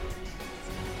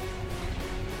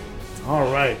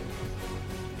 All right.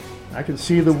 I can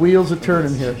see the wheels are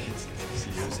turning here.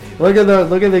 Look at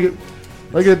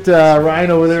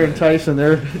Ryan over there and Tyson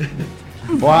there.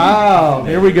 Wow,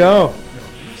 here we go.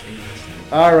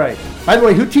 All right. By the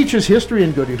way, who teaches history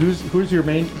in Goodhue? Who's your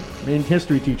main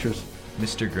history teachers?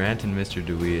 Mr. Grant and Mr.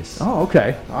 Deweese. Oh,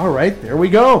 okay. All right, there we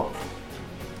go.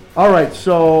 All right,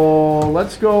 so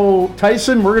let's go.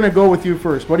 Tyson, we're going to go with you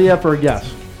first. What do you have for a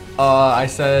guess? I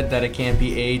said that it can't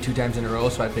be A 2 times in a row,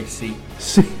 so I picked C.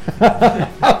 C.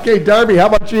 Okay, Darby, how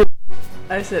about you?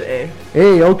 I said A.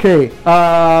 A, okay.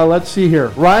 Let's see here.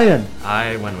 Ryan?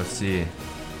 I went with C.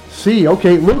 C,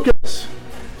 okay. Lucas?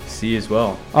 C as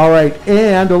well. All right,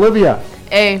 and Olivia?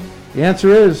 A. The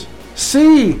answer is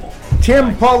C,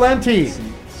 Tim Pawlenty,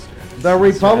 the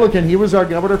Republican. He was our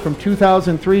governor from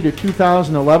 2003 to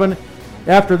 2011.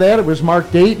 After that, it was Mark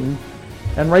Dayton.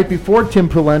 And right before Tim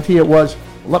Pawlenty, it was,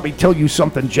 let me tell you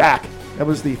something, Jack. That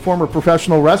was the former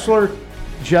professional wrestler,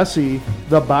 Jesse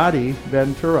the Body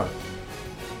Ventura.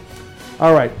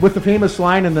 All right, with the famous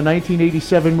line in the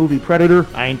 1987 movie Predator,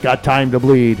 I ain't got time to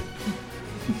bleed.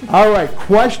 All right,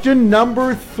 question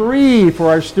number 3 for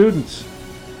our students.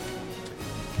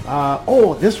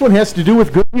 This one has to do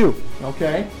with Goodhue,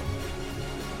 okay?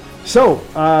 So,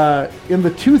 in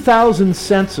the 2000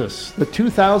 census,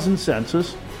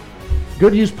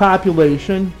 Goodhue's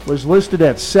population was listed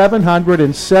at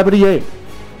 778.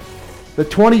 The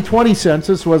 2020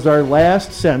 census was our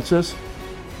last census.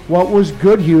 What was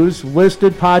Goodhue's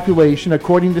listed population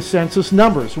according to census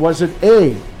numbers? Was it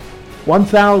A,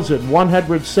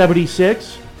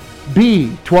 1,176, B,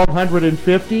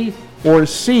 1,250, or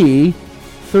C,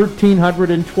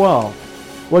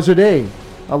 1,312? Was it A,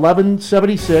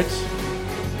 1176,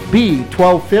 B,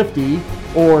 1,250,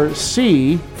 or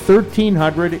C,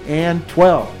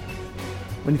 1,312?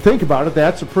 When you think about it,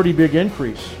 that's a pretty big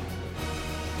increase.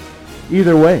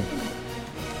 Either way.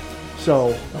 So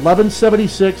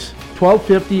 1176,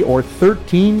 1250, or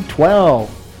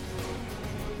 1312.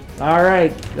 All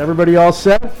right, everybody all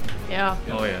set? Yeah.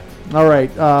 Oh, yeah. All right,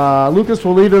 Lucas,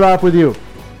 we'll lead it off with you.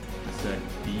 I said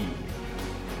B.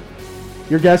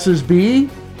 Your guess is B?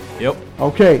 Yep.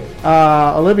 Okay,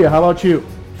 Olivia, how about you?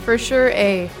 For sure,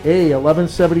 A. A,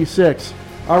 1176.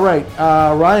 All right,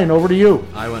 Ryan, over to you.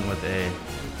 I went with A.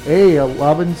 A,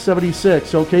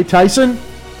 1176. Okay, Tyson?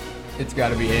 It's got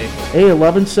to be A. A,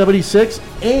 1176.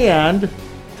 And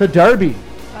to Darby.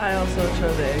 I also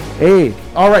chose A. A.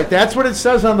 All right, that's what it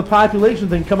says on the population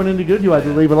thing coming into Goodhue, I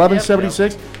believe,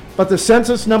 1176. But the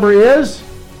census number is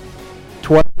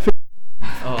 1250.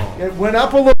 Oh. It went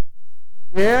up a little.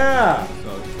 Yeah.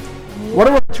 What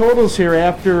are our totals here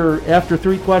after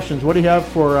 3 questions? What do you have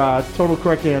for total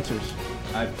correct answers?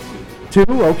 I have 2.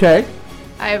 2, okay.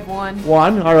 I have 1.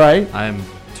 1, all right. I'm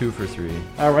 2 for 3.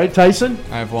 All right, Tyson?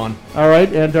 I have 1. All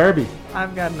right, and Darby?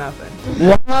 I've got nothing.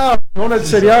 Wow, Donut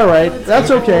City, all right.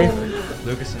 That's okay.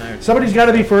 Lucas and I are Somebody's got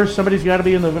to be first, somebody's got to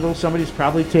be in the middle, somebody's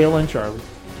probably tailing Charlie.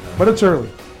 But it's early.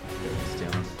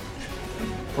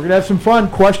 We're going to have some fun.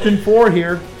 Question 4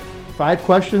 here. 5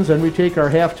 questions, then we take our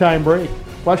halftime break.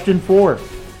 Question 4.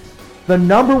 The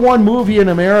number 1 movie in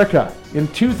America in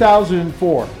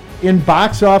 2004 in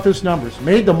box office numbers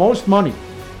made the most money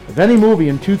of any movie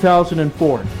in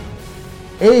 2004.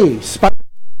 A,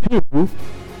 Spider-Man 2,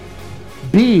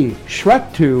 B,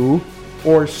 Shrek 2,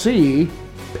 or C,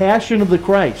 Passion of the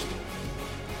Christ?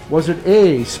 Was it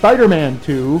A, Spider-Man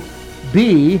 2,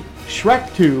 B,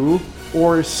 Shrek 2,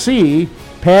 or C,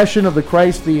 Passion of the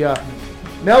Christ, the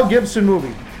Mel Gibson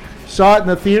movie? Saw it in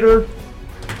the theater.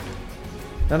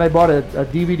 Then I bought a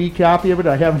DVD copy of it.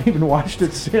 I haven't even watched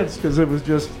it since because it was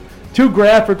just too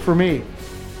graphic for me.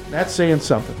 That's saying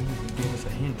something. Give us a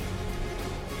hint.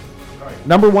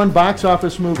 Number 1 box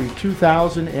office movie,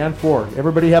 2004.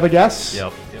 Everybody have a guess?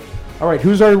 Yep. All right,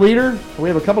 who's our leader? We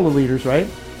have a couple of leaders, right?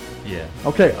 Yeah.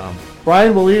 Okay.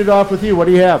 Brian, we'll lead it off with you. What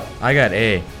do you have? I got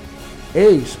A.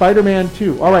 A, Spider-Man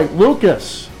 2. All right,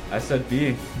 Lucas. I said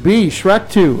B. B, Shrek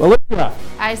 2. Olivia.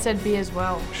 I said B as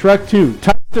well. Shrek 2.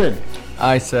 Tyson.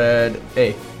 I said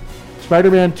A.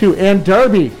 Spider-Man 2. And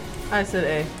Darby. I said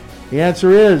A. The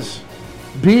answer is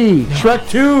B, Shrek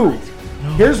 2.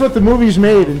 Here's what the movie's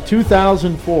made in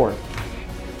 2004.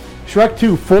 Shrek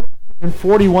 2,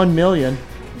 $441 million.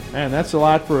 Man, that's a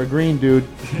lot for a green dude.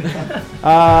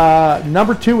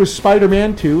 Number 2 is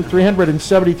Spider-Man 2,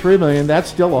 $373 million. That's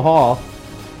still a haul.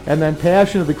 And then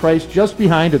Passion of the Christ just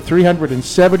behind at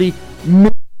 $370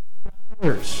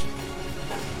 million.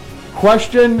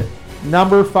 Question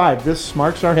number 5. This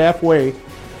marks our halfway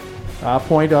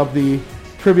point of the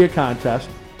trivia contest.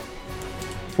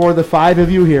 For the 5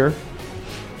 of you here.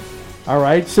 All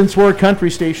right, since we're a country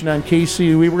station on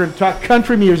KCUE, we're going to talk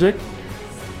country music.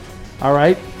 All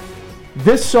right.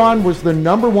 This song was the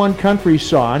number 1 country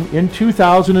song in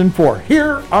 2004.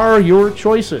 Here are your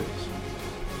choices.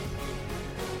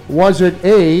 Was it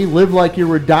A, Live Like You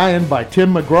Were Dying by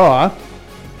Tim McGraw?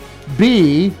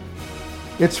 B,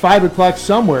 It's 5 O'Clock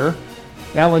Somewhere,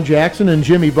 Alan Jackson and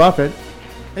Jimmy Buffett.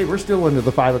 Hey, we're still into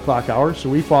the 5 o'clock hour, so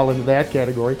we fall into that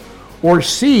category. Or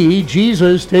C,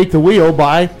 Jesus, Take the Wheel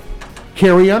by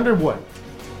Carrie Underwood.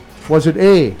 Was it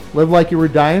A, Live Like You Were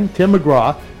Dying, Tim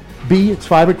McGraw? B, It's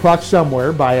 5 O'Clock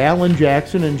Somewhere by Alan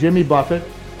Jackson and Jimmy Buffett.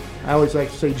 I always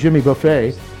like to say Jimmy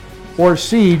Buffet. Or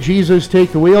C, Jesus,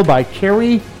 Take the Wheel by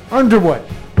Carrie Underwood.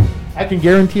 I can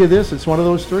guarantee you this, it's one of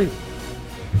those 3.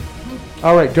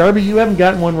 All right, Darby, you haven't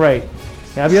gotten one right.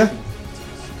 Have you?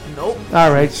 Nope.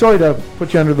 All right, sorry to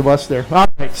put you under the bus there. All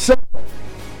right, so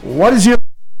what is your...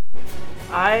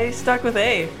 I stuck with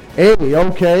A. A,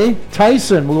 okay.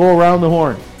 Tyson, we'll go around the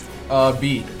horn.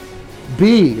 B.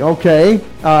 B, okay.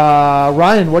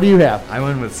 Ryan, what do you have? I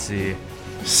went with C.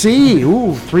 C,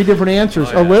 ooh, 3 different answers.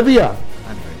 Oh, yeah. Olivia.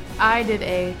 I did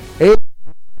A. A,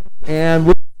 and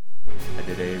I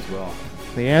did A as well.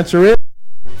 the answer is,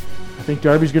 I think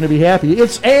Darby's going to be happy.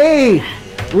 It's A.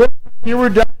 Live Like You Were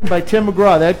Dying by Tim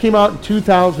McGraw. That came out in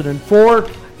 2004.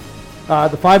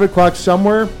 The 5 O'Clock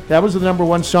Somewhere, that was the number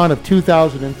 1 song of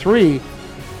 2003.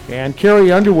 And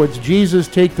Carrie Underwood's Jesus,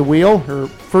 Take the Wheel, her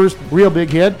first real big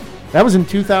hit, that was in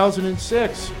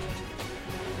 2006.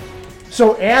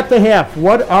 So at the half,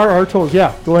 what are our totals?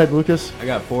 Yeah, go ahead, Lucas. I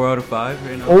got 4 out of 5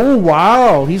 right now. Oh,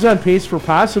 wow. He's on pace for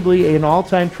possibly an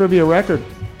all-time trivia record.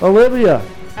 Olivia.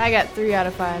 I got 3 out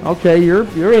of 5. Okay,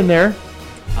 you're in there.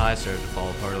 I started to fall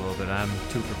apart a little bit. I'm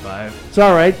 2 for 5. It's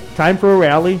all right. Time for a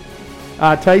rally.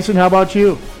 Tyson, how about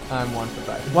you? I'm 1 for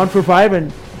 5. 1 for 5,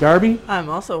 and Darby? I'm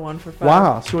also 1 for 5.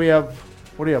 Wow. So we have,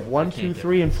 what do you have, 1, 2,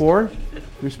 3, and 4,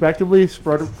 respectively,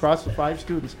 spread across the 5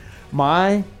 students.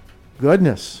 My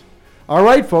Goodness. All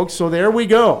right, folks, so there we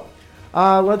go.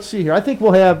 Let's see here. I think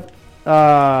we'll have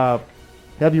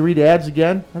you read ads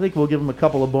again. I think we'll give them a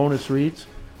couple of bonus reads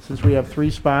since we have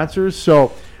 3 sponsors.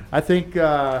 So I think,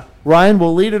 Ryan,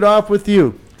 we'll lead it off with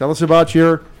you. Tell us about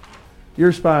your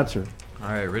sponsor. All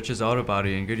right, Rich's Auto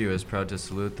Body in Goodhue is proud to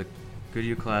salute the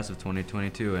Goodhue class of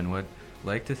 2022 and would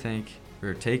like to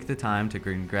take the time to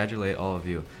congratulate all of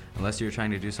you. Unless you're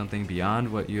trying to do something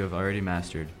beyond what you have already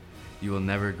mastered, you will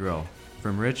never grow.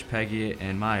 From Rich, Peggy,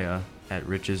 and Maya at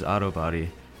Rich's Auto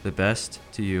Body, the best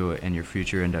to you and your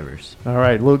future endeavors. All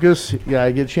right, Lucas, yeah,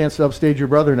 I get a chance to upstage your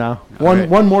brother now. All right.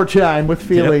 One more time with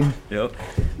feeling. Yep.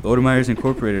 Lodemeier's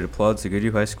Incorporated applauds the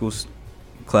Goodhue High School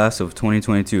class of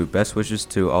 2022. Best wishes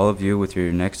to all of you with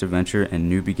your next adventure and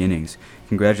new beginnings.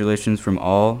 Congratulations from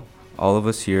all of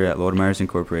us here at Lodemeier's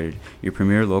Incorporated, your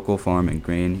premier local farm and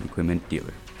grain equipment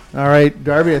dealer. All right,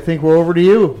 Darby, I think we're over to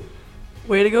you.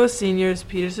 Way to go, seniors.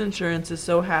 Peters Insurance is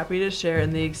so happy to share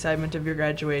in the excitement of your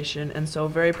graduation and so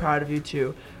very proud of you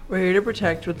too. We're here to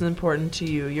protect what's important to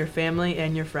you, your family,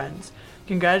 and your friends.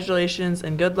 Congratulations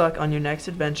and good luck on your next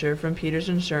adventure from Peters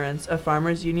Insurance, a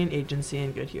Farmers Union agency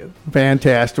in Goodhue.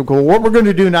 Fantastic. Well, what we're going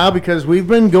to do now, because we've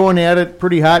been going at it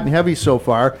pretty hot and heavy so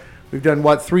far, we've done,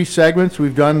 3 segments?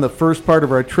 We've done the first part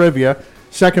of our trivia.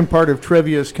 Second part of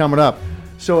trivia is coming up.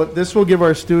 So this will give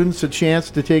our students a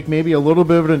chance to take maybe a little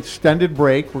bit of an extended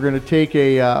break. We're going to take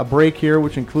a break here,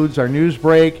 which includes our news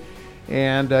break,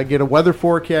 and get a weather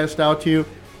forecast out to you,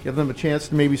 give them a chance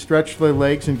to maybe stretch their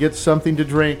legs and get something to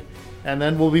drink. And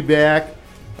then we'll be back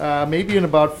maybe in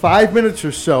about 5 minutes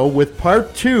or so with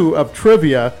part 2 of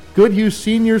Trivia, Goodhue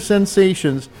Senior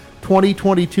Sensations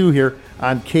 2022 here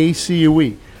on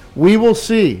KCUE. We will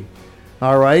see,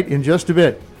 all right, in just a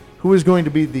bit, who is going to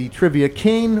be the Trivia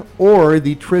King or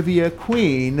the Trivia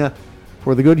Queen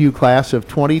for the Goodhue class of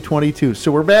 2022.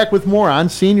 So we're back with more on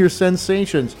Senior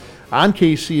Sensations on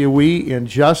KCUE in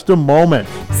just a moment.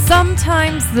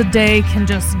 Sometimes the day can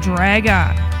just drag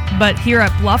on, but here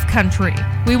at Bluff Country,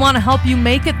 we want to help you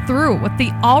make it through with the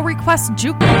All Request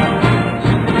Jukebox.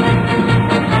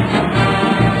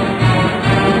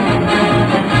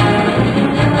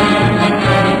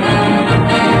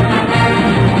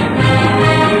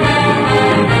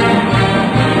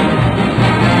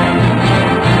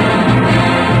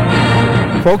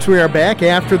 Folks, we are back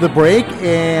after the break,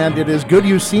 and it is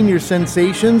Goodhue Senior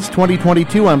Sensations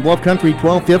 2022 on Bluff Country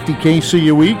 1250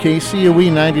 KCUE,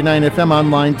 KCUE 99 FM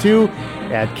online too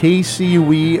at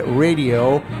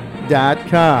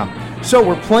kcueradio.com. So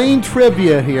we're playing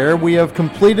trivia here. We have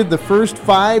completed the first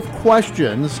 5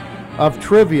 questions of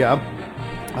trivia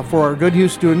for our Goodhue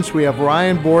students. We have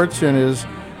Ryan Bortz and his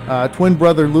twin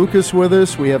brother Lucas with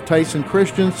us. We have Tyson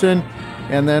Christensen.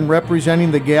 And then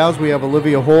representing the gals, we have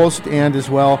Olivia Holst and as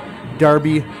well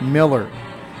Darby Miller.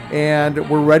 And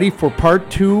we're ready for part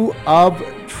 2 of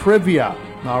trivia.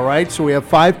 All right, so we have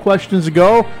 5 questions to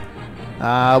go.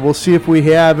 We'll see if we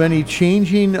have any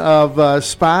changing of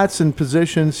spots and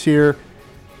positions here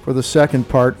for the second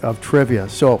part of trivia.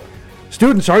 So,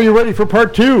 students, are you ready for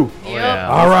part 2? Oh, yeah.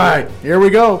 All right, here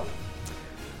we go.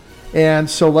 And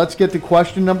so let's get to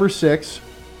question number 6.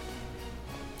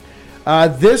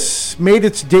 This made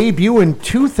its debut in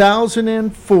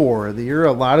 2004, the year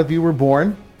a lot of you were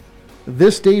born.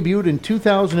 This debuted in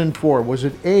 2004. Was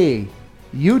it A,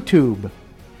 YouTube,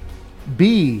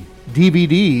 B,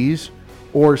 DVDs,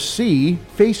 or C,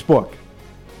 Facebook?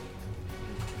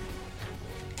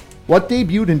 What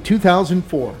debuted in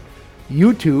 2004?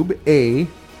 YouTube, A,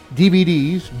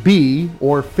 DVDs, B,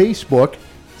 or Facebook,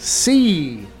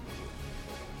 C?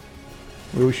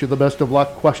 We wish you the best of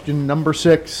luck. Question number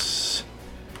 6.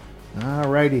 All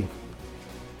righty.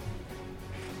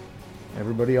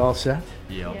 Everybody all set?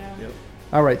 Yep.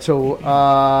 All right, so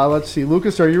let's see.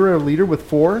 Lucas, are you a leader with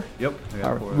 4? Yep. I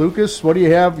got 4. Lucas, what do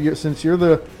you have? Since you're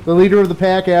the leader of the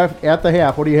pack at the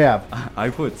half, what do you have? I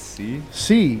put C.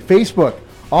 C, Facebook.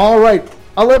 All right.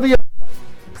 Olivia.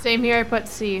 Same here, I put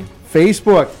C.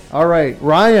 Facebook. All right.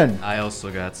 Ryan. I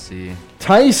also got C.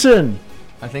 Tyson.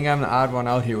 I think I'm the odd one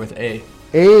out here with A.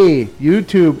 A,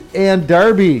 YouTube, and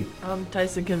Darby.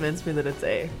 Tyson convinced me that it's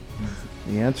A.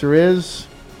 The answer is,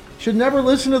 should never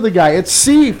listen to the guy. It's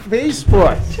C,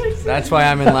 Facebook. That's why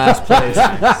I'm in last place.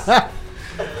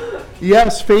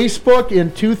 Yes, Facebook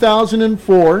in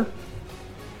 2004.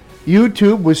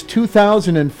 YouTube was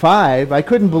 2005. I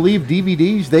couldn't believe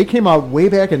DVDs. They came out way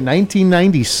back in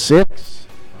 1996.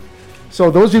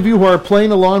 So those of you who are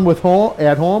playing along with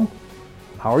at home,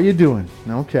 how are you doing?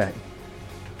 Okay.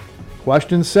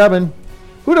 Question 7.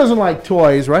 Who doesn't like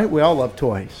toys, right? We all love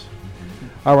toys.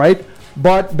 All right.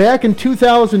 But back in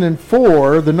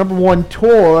 2004, the number one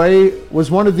toy was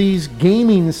one of these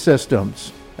gaming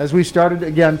systems as we started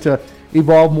again to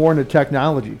evolve more into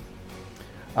technology.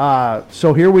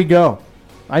 So here we go.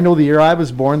 I know the year I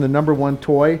was born, the number one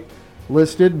toy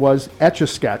listed was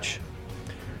Etch-a-Sketch.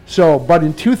 So, but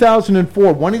in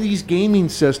 2004, one of these gaming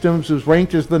systems was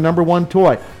ranked as the number one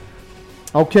toy.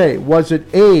 Okay, was it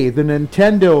A, the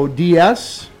Nintendo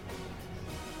DS,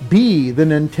 B, the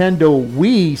Nintendo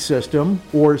Wii system,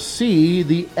 or C,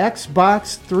 the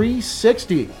Xbox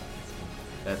 360?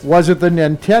 Was it the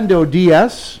Nintendo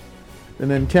DS, the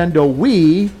Nintendo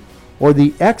Wii, or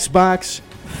the Xbox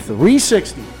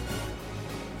 360?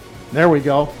 There we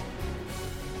go.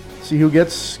 See who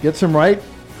gets them right,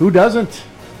 who doesn't.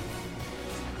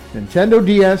 Nintendo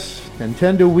DS,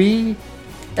 Nintendo Wii,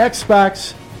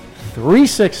 Xbox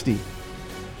 360.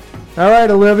 All right,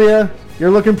 Olivia,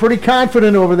 you're looking pretty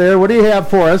confident over there. What do you have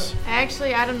for us?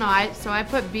 Actually, I don't know. So I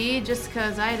put B just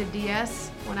because I had a DS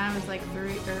when I was like 3 or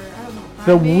I don't know. 5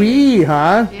 The maybe. Wii,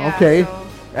 huh? Yeah, Okay. so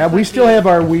We still have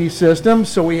our Wii system,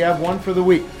 so we have one for the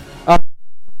Wii. How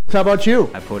about you?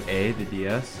 I put A, the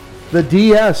DS. The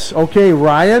DS. Okay,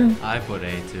 Ryan? I put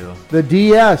A too. The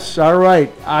DS. All right.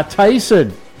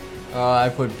 Tyson? I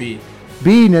put B.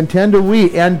 B, Nintendo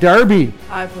Wii. And Darby?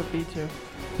 I put B too.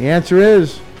 The answer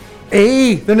is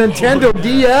A, the Nintendo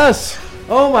DS.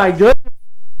 Oh my goodness.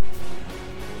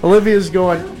 Olivia's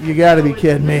going, you got to be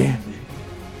kidding me.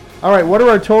 All right, what are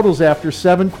our totals after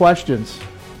 7 questions?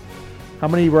 How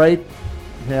many right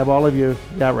have all of you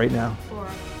got right now?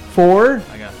 4.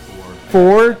 I got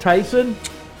 4. 4, Tyson?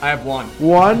 I have 1.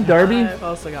 1, Darby? I've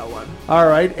also got 1. All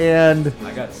right, and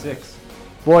I got 6.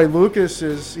 boy, Lucas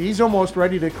he's almost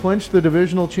ready to clinch the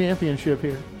divisional championship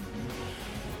here.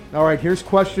 All right, here's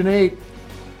question 8.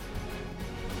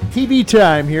 TV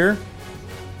time here.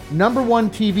 Number one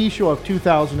TV show of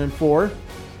 2004.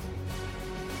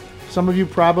 Some of you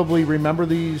probably remember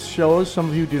these shows. Some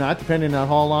of you do not, depending on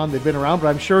how long they've been around. But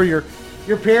I'm sure your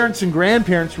parents and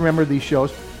grandparents remember these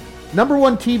shows. Number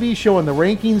one TV show in the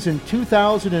rankings in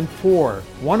 2004.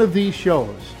 One of these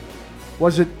shows.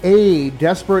 Was it A,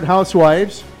 Desperate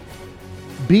Housewives,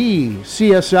 B,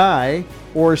 CSI,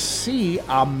 or C,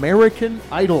 American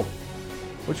Idol?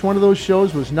 Which one of those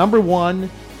shows was number one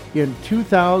in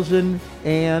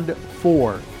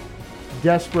 2004?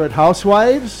 Desperate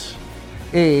Housewives,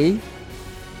 A,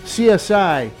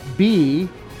 CSI, B,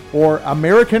 or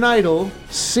American Idol,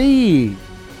 C? Here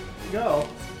we go.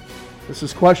 This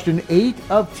is question 8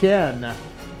 of 10.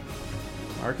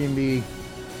 Marking the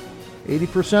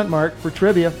 80% mark for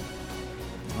trivia.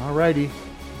 All righty.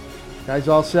 Guys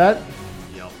all set?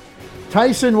 Yep.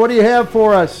 Tyson, what do you have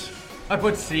for us? I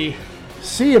put C.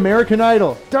 C, American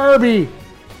Idol. Darby.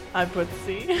 I put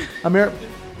C.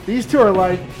 These two are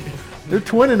like, they're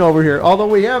twinning over here. Although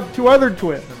we have 2 other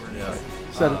twins. Yeah.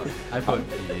 I put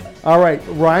B. All right.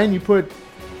 Ryan, you put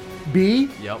B?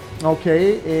 Yep.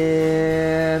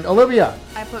 Okay. And Olivia?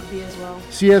 I put B as well.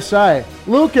 CSI.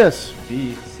 Lucas?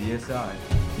 B, CSI.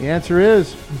 The answer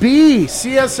is B,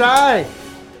 CSI.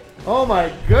 Oh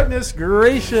my goodness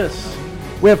gracious.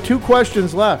 We have 2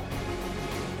 questions left.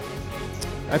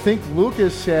 I think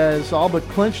Lucas has all but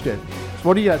clinched it. So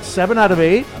what do you got, 7 out of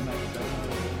 8?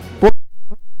 Boy,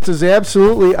 Lucas is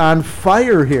absolutely on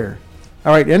fire here.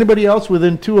 All right, anybody else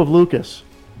within 2 of Lucas?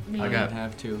 I got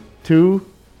have 2. 2?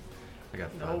 I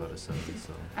got 5 out of 7.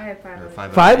 So. I have 5. Or 5 out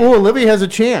of 5? 8. Well, Olivia has a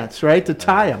chance, right, to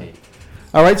tie him. 8.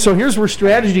 All right, so here's where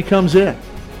strategy comes in.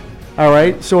 All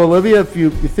right, so Olivia, if you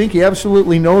think you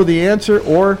absolutely know the answer,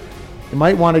 or you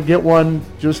might want to get one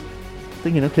just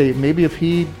thinking, okay, maybe if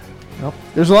he... Well,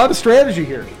 there's a lot of strategy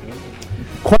here.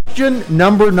 Question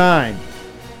number 9.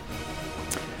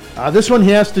 This one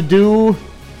has to do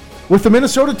with the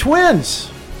Minnesota Twins.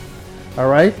 All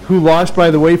right, who lost, by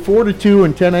the way, 4-2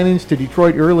 in 10 innings to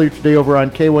Detroit earlier today over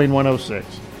on K-Wayne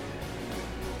 106.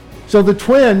 So the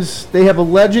Twins, they have a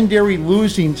legendary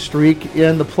losing streak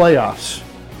in the playoffs.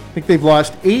 I think they've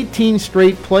lost 18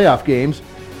 straight playoff games.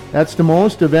 That's the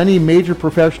most of any major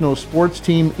professional sports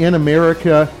team in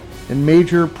America in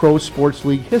major pro sports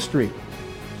league history.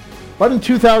 But in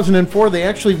 2004, they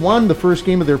actually won the first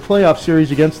game of their playoff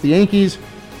series against the Yankees.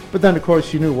 But then, of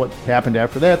course, you knew what happened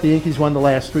after that. The Yankees won the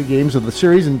last 3 games of the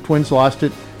series, and the Twins lost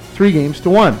it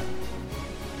 3-1.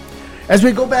 As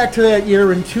we go back to that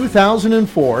year in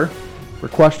 2004, for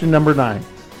question number 9.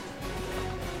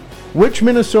 Which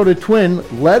Minnesota Twin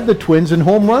led the Twins in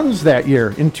home runs that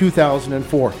year in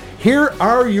 2004? Here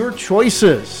are your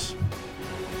choices.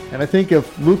 And I think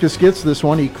if Lucas gets this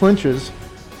one, he clinches.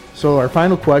 So our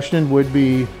final question would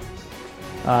be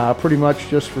pretty much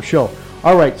just for show.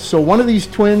 All right, so one of these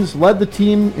twins led the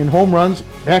team in home runs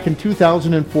back in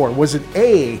 2004. Was it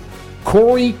A,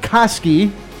 Corey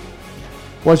Koski?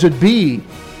 Was it B,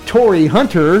 Torrey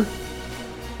Hunter?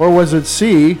 Or was it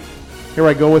C, here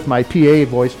I go with my PA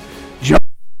voice, Joe?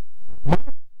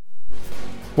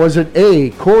 Was it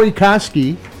A, Corey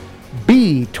Koski,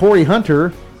 B, Torrey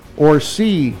Hunter, or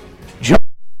C, Joe?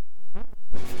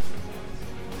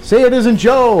 Say it isn't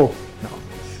Joe. No.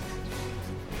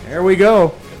 There we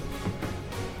go.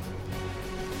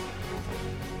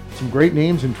 Some great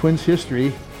names in Twins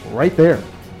history right there.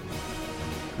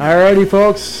 All righty,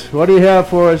 folks. What do you have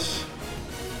for us?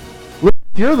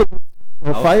 You're the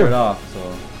I'll fire. start off. So,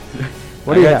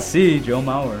 What do you have? C, Joe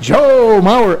Mauer. Joe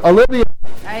Mauer. Olivia.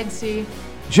 I had C.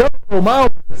 Joe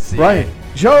Mauer. Right.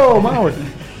 Joe Mauer.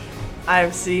 I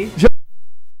have C.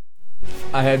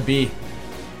 I had B.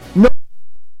 No.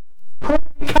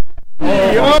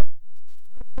 Oh.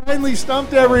 Finally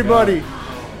stumped everybody.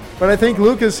 But I think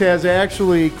Lucas has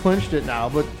actually clinched it now.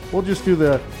 But we'll just do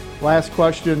the last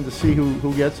question to see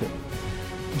who gets it.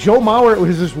 Joe Mauer, it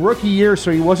was his rookie year, so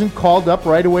he wasn't called up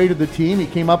right away to the team. He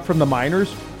came up from the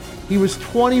minors. He was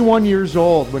 21 years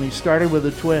old when he started with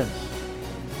the Twins.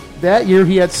 That year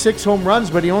he had 6 home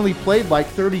runs, but he only played like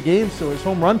 30 games, so his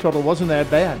home run total wasn't that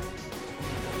bad.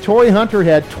 Torrey Hunter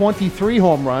had 23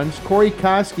 home runs. Corey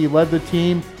Koski led the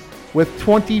team with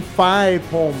 25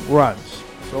 home runs.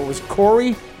 So it was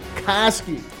Corey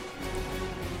Koski.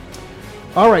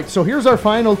 All right, so here's our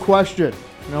final question,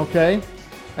 okay?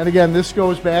 And again, this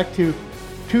goes back to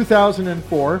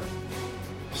 2004.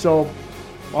 So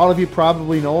all of you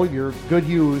probably know your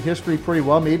Goodhue history pretty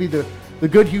well, maybe the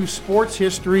Goodhue sports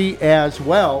history as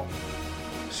well.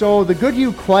 So the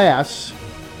Goodhue class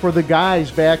for the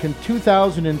guys back in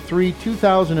 2003,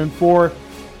 2004,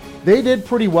 they did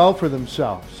pretty well for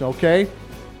themselves, okay?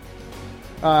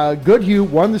 Goodhue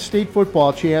won the state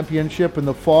football championship in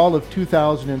the fall of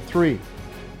 2003.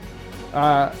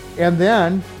 And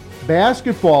then,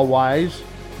 basketball-wise,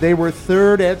 they were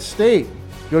third at state,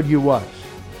 Goodhue was,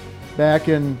 back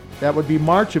in, that would be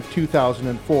March of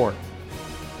 2004.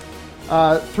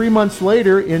 3 months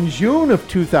later, in June of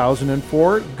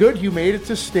 2004, Goodhue made it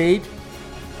to state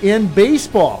in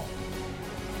baseball.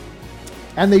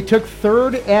 And they took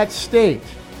third at state,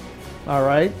 all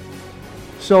right?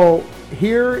 So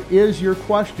here is your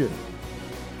question.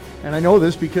 And I know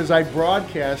this because I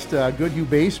broadcast Goodhue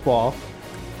baseball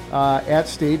at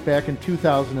state back in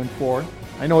 2004.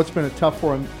 I know it's been a tough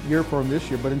year for them this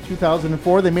year, but in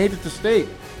 2004 they made it to state.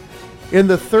 In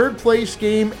the third place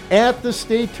game at the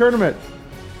state tournament,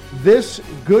 this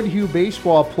Goodhue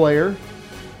baseball player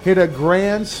hit a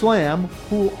grand slam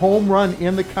home run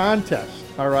in the contest,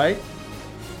 all right?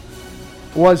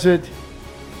 Was it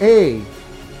A,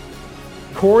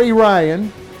 Corey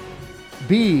Ryan,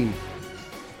 B,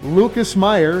 Lucas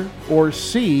Meyer, or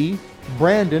C,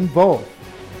 Brandon Voth?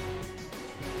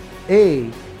 A,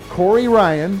 Corey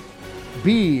Ryan,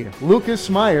 B, Lucas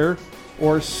Meyer,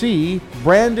 or C,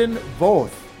 Brandon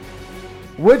Voth?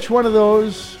 Which one of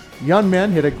those young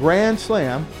men hit a grand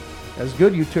slam as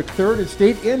Goodhue took third at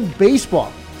state in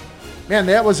baseball? Man,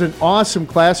 that was an awesome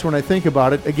class when I think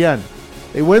about it. Again,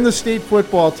 they win the state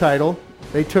football title.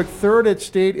 They took third at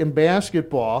state in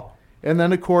basketball. And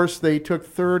then, of course, they took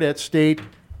third at state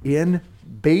in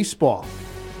baseball.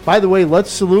 By the way,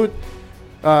 let's salute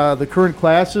the current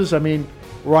classes. I mean,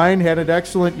 Ryan had an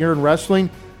excellent year in wrestling.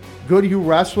 Goodhue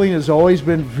wrestling has always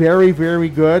been very, very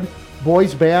good.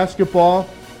 Boys basketball,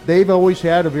 they've always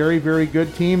had a very, very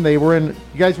good team. You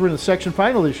guys were in the section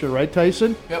final this year, right,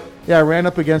 Tyson? Yep. Yeah, I ran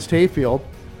up against Hayfield.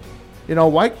 You know,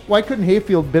 why couldn't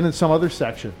Hayfield been in some other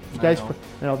section?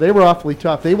 They were awfully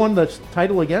tough. They won the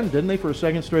title again, didn't they, for a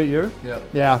second straight year? Yep.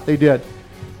 Yeah, they did.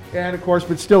 And, of course,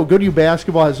 but still, Goodhue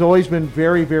basketball has always been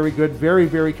very, very good, very,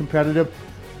 very competitive.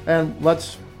 And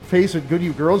let's face it,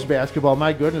 Goodhue girls basketball,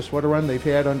 my goodness, what a run they've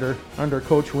had under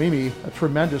Coach Weemy, a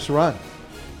tremendous run.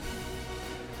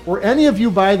 Were any of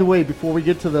you, by the way, before we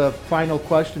get to the final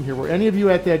question here, were any of you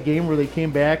at that game where they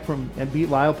came back and beat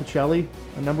Lyle Pacelli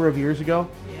a number of years ago?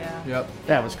 Yeah. Yep.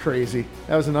 That was crazy.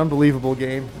 That was an unbelievable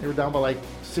game. They were down by like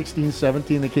 16,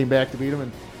 17. They came back to beat them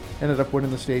and ended up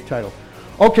winning the state title.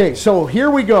 Okay, so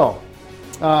here we go.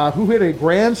 Who hit a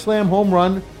grand slam home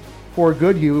run for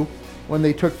Goodhue when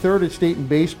they took third at state in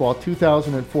baseball,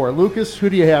 2004? Lucas, who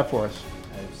do you have for us?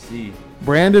 I have C.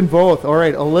 Brandon Voth. All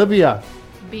right, Olivia.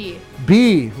 B.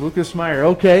 B, Lucas Meyer.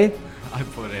 Okay. I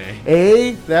put A.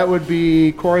 A, that would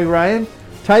be Corey Ryan.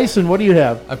 Tyson, what do you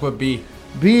have? I put B.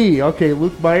 B, okay,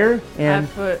 Luke Meyer. And I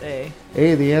put A.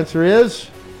 A, the answer is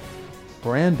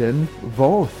Brandon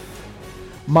Voth.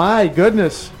 My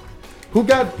goodness. Who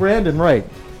got Brandon right?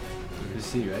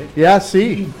 C, right? Yeah,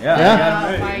 C. Yeah. I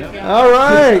got it right, yep. All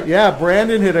right. Yeah,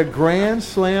 Brandon hit a grand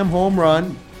slam home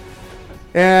run.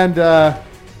 And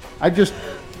I just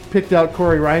picked out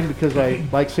Corey Ryan because I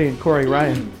like saying Corey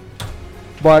Ryan.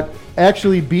 But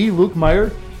actually, B, Luke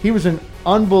Meyer, he was an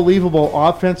unbelievable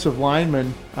offensive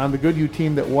lineman on the Goodhue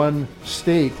team that won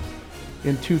state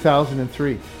in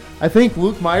 2003. I think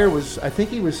Luke Meyer he was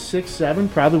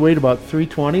 6'7", probably weighed about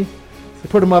 320. They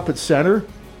put him up at center.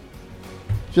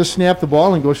 Just snap the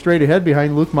ball and go straight ahead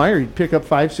behind Luke Meyer. He'd pick up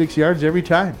 5-6 yards every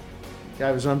time.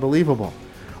 Guy was unbelievable.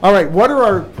 All right, what are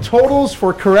our totals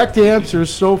for correct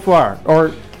answers so far?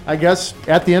 Or, I guess,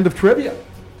 at the end of trivia?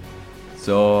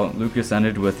 So Lucas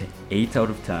ended with 8 out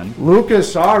of 10.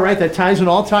 Lucas, all right, that ties an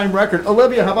all-time record.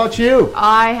 Olivia, how about you?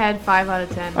 I had 5 out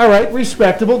of 10. All right,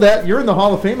 respectable. That you're in the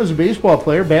Hall of Fame as a baseball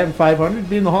player, batting .500,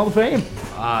 be in the Hall of Fame.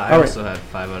 I also had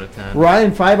 5 out of 10.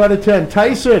 Ryan, 5 out of 10.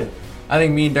 Tyson? I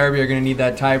think me and Darby are going to need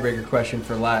that tiebreaker question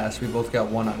for last. We both got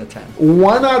 1 out of 10.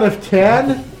 1 out of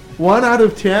 10? 1 out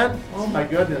of 10? Oh, my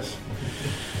goodness.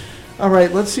 All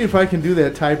right, let's see if I can do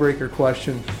that tiebreaker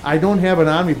question. I don't have it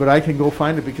on me, but I can go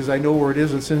find it because I know where it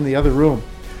is. It's in the other room.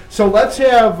 So let's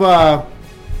have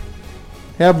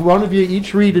one of you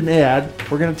each read an ad.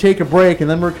 We're going to take a break, and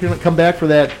then we're going to come back for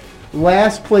that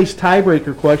last place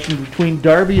tiebreaker question between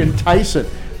Darby and Tyson.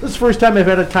 This is the first time I've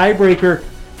had a tiebreaker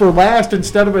for last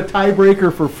instead of a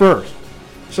tiebreaker for first.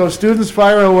 So students,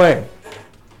 fire away.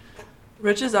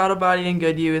 Rich's Auto Body in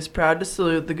Goodhue is proud to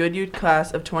salute the Goodhue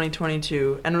class of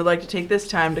 2022 and would like to take this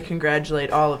time to congratulate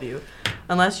all of you.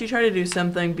 Unless you try to do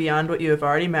something beyond what you have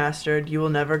already mastered, you will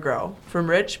never grow. From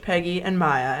Rich, Peggy, and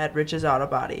Maya at Rich's Auto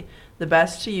Body, the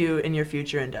best to you in your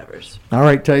future endeavors. All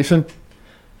right, Tyson.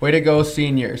 Way to go,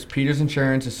 seniors. Peters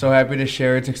Insurance is so happy to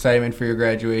share its excitement for your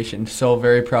graduation. So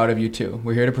very proud of you, too.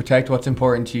 We're here to protect what's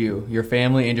important to you, your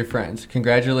family, and your friends.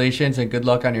 Congratulations and good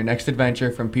luck on your next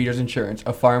adventure from Peters Insurance,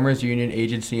 a farmers union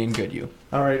agency in Goodhue.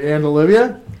 All right, and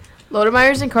Olivia?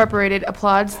 Lodemeier's Incorporated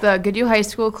applauds the Goodhue High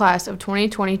School class of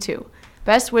 2022.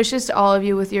 Best wishes to all of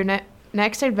you with your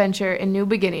next adventure and new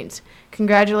beginnings.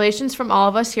 Congratulations from all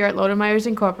of us here at Lodemeier's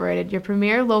Incorporated, your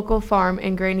premier local farm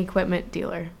and grain equipment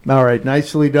dealer. All right,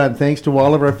 nicely done. Thanks to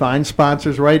all of our fine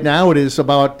sponsors. Right now it is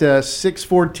about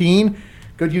 6:14.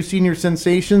 Goodhue Senior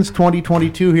Sensations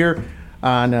 2022 here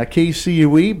on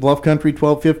KCUE, Bluff Country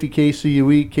 1250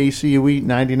 KCUE, KCUE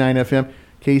 99 FM,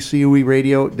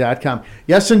 KCUEradio.com.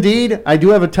 Yes, indeed, I do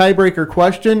have a tiebreaker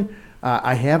question.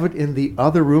 I have it in the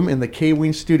other room in the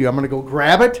K-Wing studio. I'm going to go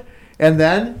grab it. And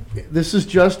then, this is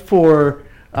just for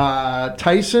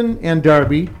Tyson and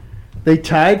Darby. They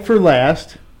tied for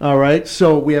last, all right?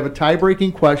 So we have a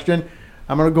tie-breaking question.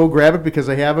 I'm going to go grab it because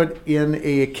I have it in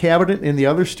a cabinet in the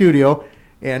other studio.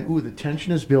 And, ooh, the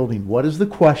tension is building. What is the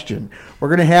question? We're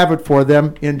going to have it for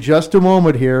them in just a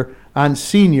moment here on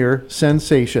Senior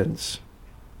Sensations.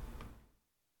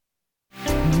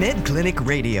 MedClinic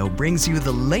Radio brings you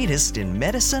the latest in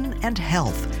medicine and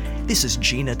health. This is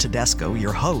Gina Tedesco,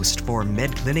 your host for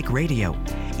MedClinic Radio.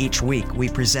 Each week, we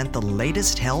present the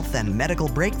latest health and medical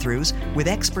breakthroughs with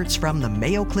experts from the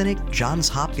Mayo Clinic, Johns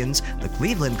Hopkins, the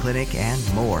Cleveland Clinic, and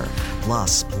more.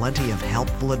 Plus, plenty of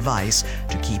helpful advice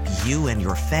to keep you and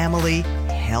your family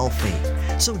healthy.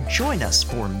 So join us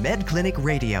for MedClinic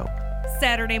Radio.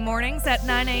 Saturday mornings at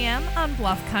 9 a.m. on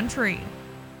Bluff Country.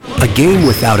 A game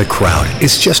without a crowd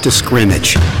is just a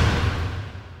scrimmage.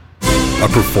 A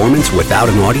performance without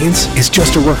an audience is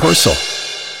just a rehearsal.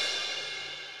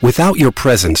 Without your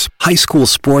presence, high school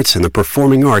sports and the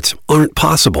performing arts aren't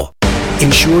possible.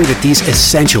 Ensure that these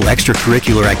essential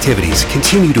extracurricular activities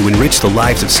continue to enrich the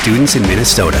lives of students in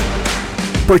Minnesota.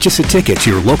 Purchase a ticket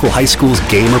to your local high school's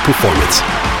game or performance.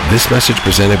 This message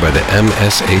presented by the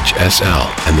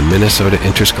MSHSL and the Minnesota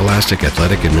Interscholastic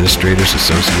Athletic Administrators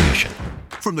Association.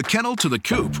 From the kennel to the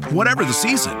coop, whatever the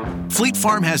season, Fleet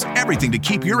Farm has everything to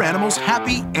keep your animals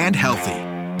happy and healthy.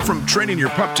 From training your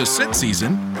pup to sit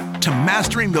season, to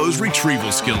mastering those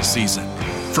retrieval skills season.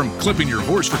 From clipping your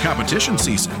horse for competition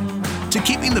season, to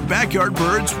keeping the backyard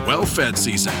birds well-fed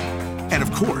season. And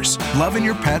of course, loving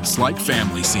your pets like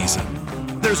family season.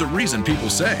 There's a reason people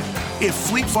say, if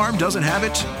Fleet Farm doesn't have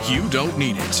it, you don't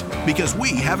need it. Because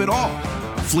we have it all.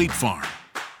 Fleet Farm,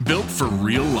 built for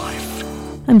real life.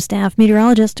 I'm staff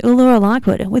meteorologist Laura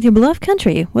Lockwood with your Bluff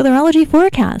Country weatherology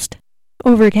forecast.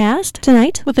 Overcast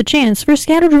tonight with a chance for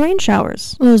scattered rain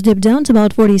showers. Lows dip down to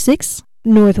about 46.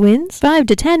 North winds 5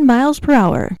 to 10 miles per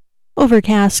hour.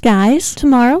 Overcast skies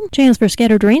tomorrow. Chance for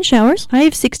scattered rain showers. High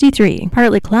of 63.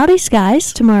 Partly cloudy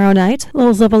skies tomorrow night.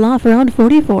 Lows level off around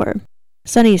 44.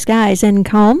 Sunny skies and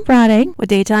calm Friday with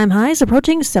daytime highs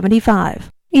approaching 75.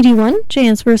 81,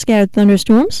 chance for scattered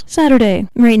thunderstorms. Saturday,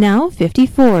 right now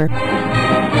 54.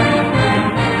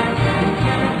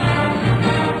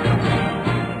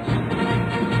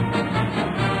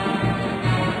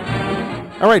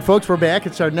 All right, folks, we're back.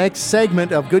 It's our next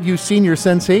segment of Goodhue Senior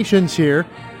Sensations here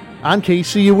on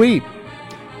KCUE.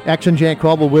 Action Jack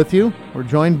Caldwell with you. We're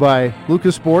joined by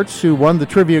Lucas Sports, who won the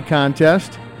trivia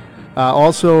contest.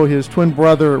 Also, his twin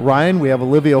brother, Ryan. We have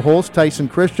Olivia Holst, Tyson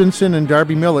Christensen, and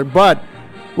Darby Miller. But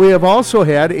we have also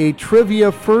had a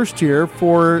trivia first here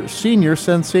for Senior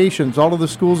Sensations. All of the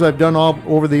schools I've done all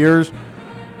over the years,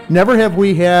 never have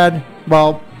we had,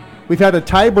 well, we've had a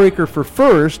tiebreaker for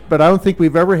first, but I don't think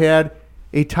we've ever had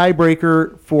a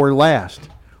tiebreaker for last.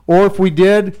 Or if we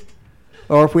did,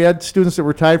 or if we had students that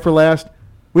were tied for last,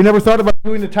 we never thought about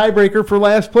doing a tiebreaker for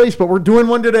last place, but we're doing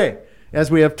one today,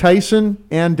 as we have Tyson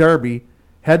and Darby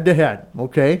head to head,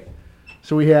 okay?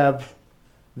 So we have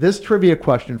this trivia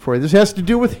question for you. This has to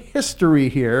do with history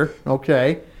here,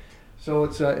 okay? So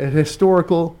it's a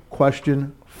historical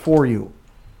question for you,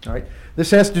 all right?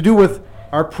 This has to do with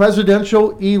our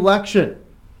presidential election.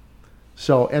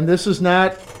 So, and this is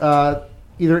not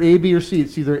either A, B, or C.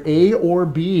 It's either A or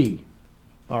B,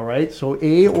 all right? So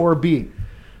A or B.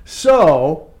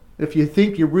 So, if you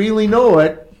think you really know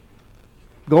it,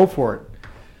 go for it.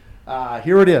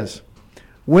 Here it is.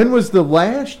 When was the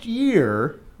last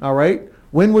year, all right,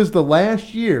 when was the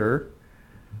last year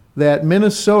that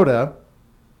Minnesota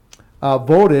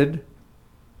voted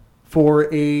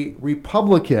for a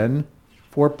Republican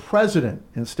for president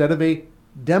instead of a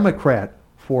Democrat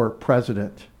for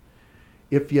president?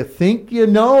 If you think you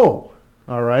know,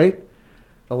 all right,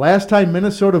 the last time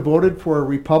Minnesota voted for a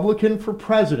Republican for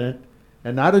president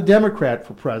and not a Democrat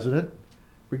for president,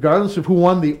 regardless of who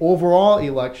won the overall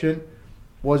election,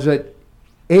 was it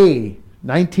A,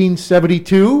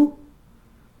 1972,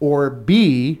 or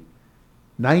B,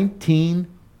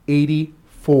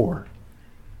 1984?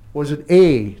 Was it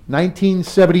A,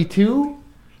 1972,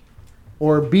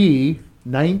 or B,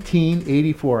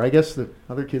 1984? I guess the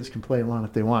other kids can play along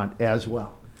if they want as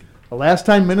well. The last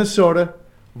time Minnesota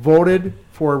voted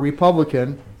for a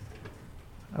Republican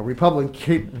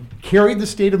carried the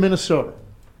state of Minnesota.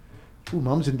 Ooh,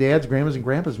 mums and dads, grandmas and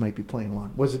grandpas might be playing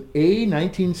along. Was it A,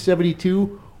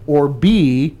 1972, or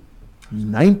B,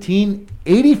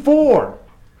 1984?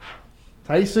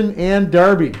 Tyson and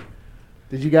Darby,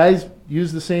 did you guys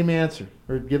use the same answer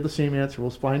or give the same answer?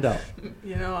 We'll find out.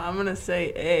 You know, I'm going to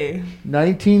say A.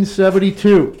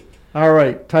 1972. All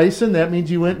right, Tyson, that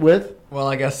means you went with? Well,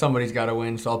 I guess somebody's got to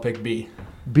win, so I'll pick B.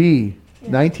 B,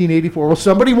 1984. Well,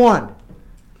 somebody won.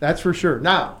 That's for sure.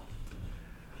 Now,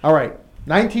 all right,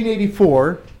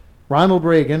 1984, Ronald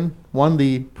Reagan won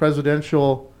the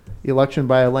presidential election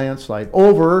by a landslide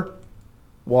over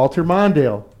Walter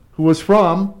Mondale, who was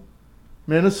from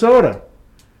Minnesota.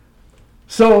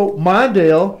 So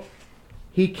Mondale,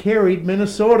 he carried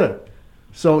Minnesota.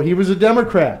 So he was a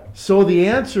Democrat. So the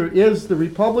answer is the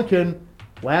Republican,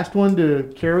 last one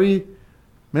to carry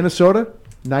Minnesota,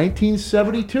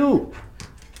 1972,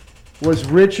 was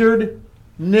Richard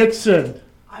Nixon.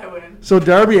 I win. So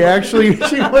Darby actually,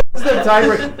 she wins the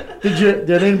tiebreaker.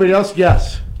 Did anybody else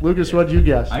guess? Lucas, what did you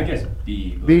guess? I guess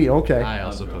B. B, okay. I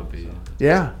also put B.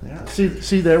 Yeah.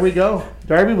 See, there we go.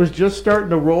 Darby was just starting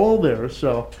to roll there,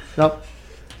 so.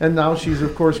 And now she's,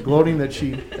 of course, gloating that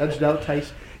she edged out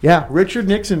Tyson. Yeah, Richard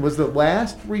Nixon was the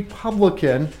last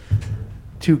Republican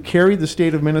to carry the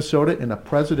state of Minnesota in a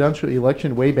presidential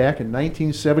election way back in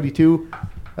 1972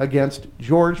 against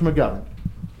George McGovern.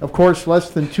 Of course,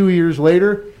 less than 2 years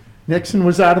later, Nixon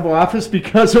was out of office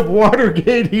because of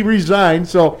Watergate. He resigned.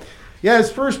 So, yeah,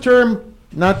 his first term,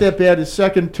 not that bad. His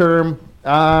second term,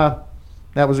 that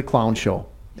was a clown show.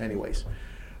 Anyways,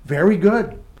 very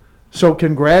good. So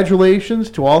congratulations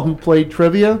to all who played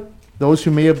trivia, those who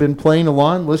may have been playing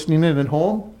along, listening in at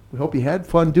home. We hope you had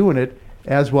fun doing it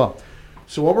as well.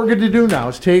 So what we're going to do now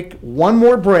is take one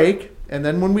more break, and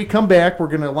then when we come back, we're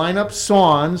going to line up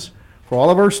songs for all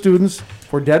of our students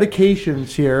for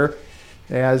dedications here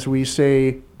as we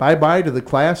say bye-bye to the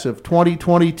class of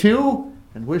 2022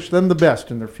 and wish them the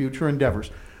best in their future endeavors.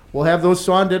 We'll have those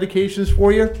song dedications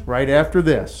for you right after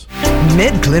this.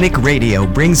 MedClinic Radio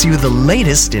brings you the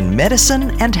latest in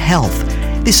medicine and health.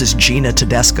 This is Gina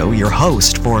Tedesco, your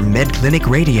host for MedClinic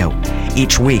Radio.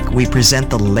 Each week, we present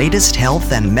the latest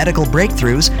health and medical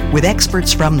breakthroughs with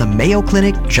experts from the Mayo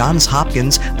Clinic, Johns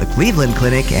Hopkins, the Cleveland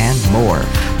Clinic, and more.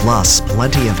 Plus,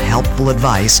 plenty of helpful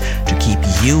advice to keep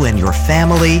you and your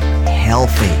family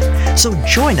healthy. So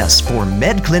join us for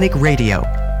MedClinic Radio.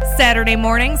 Saturday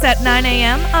mornings at 9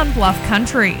 a.m. on Bluff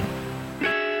Country.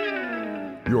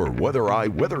 Your Weather Eye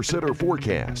Weather Center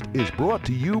forecast is brought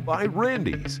to you by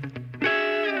Randy's.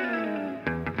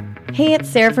 Hey, it's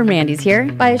Sarah from Randy's here.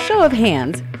 By a show of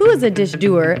hands, who is a dish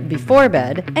doer before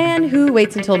bed and who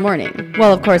waits until morning?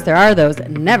 Well, of course, there are those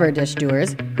never dish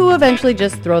doers who eventually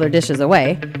just throw their dishes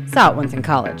away. Saw it once in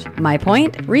college. My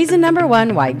point? Reason number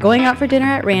one why going out for dinner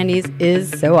at Randy's is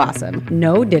so awesome.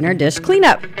 No dinner dish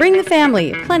cleanup. Bring the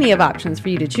family. Plenty of options for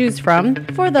you to choose from.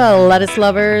 For the lettuce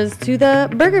lovers, to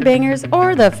the burger bangers,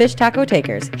 or the fish taco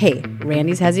takers. Hey,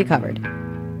 Randy's has you covered.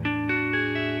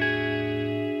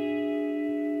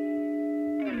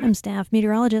 I'm Staff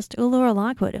Meteorologist Laura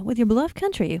Lockwood with your Bluff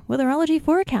Country weatherology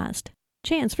forecast.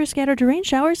 Chance for scattered rain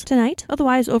showers tonight,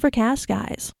 otherwise overcast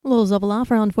skies. Lows level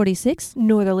off around 46,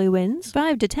 northerly winds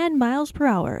 5 to 10 miles per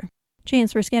hour.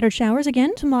 Chance for scattered showers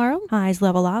again tomorrow. Highs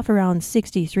level off around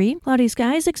 63. Cloudy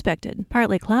skies expected.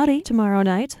 Partly cloudy tomorrow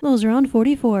night. Lows around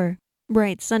 44.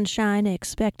 Bright sunshine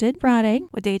expected Friday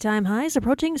with daytime highs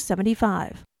approaching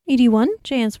 75. 81,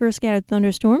 chance for scattered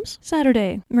thunderstorms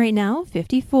Saturday. Right now,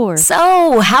 54.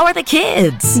 So, how are the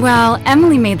kids? Well,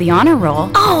 Emily made the honor roll.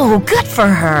 Oh, good for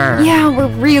her. Yeah, we're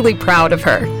really proud of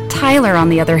her. Tyler, on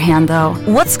the other hand, though.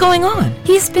 What's going on?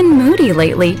 He's been moody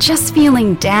lately, just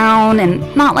feeling down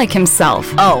and not like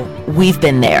himself. Oh, we've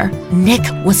been there. Nick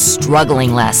was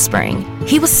struggling last spring.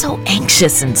 He was so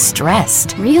anxious and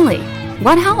stressed. Really?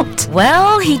 What helped?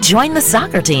 Well, he joined the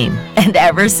soccer team, and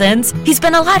ever since, he's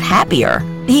been a lot happier.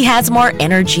 He has more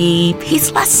energy,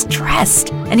 he's less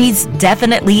stressed, and he's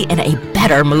definitely in a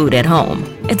better mood at home.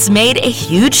 It's made a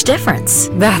huge difference.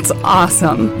 That's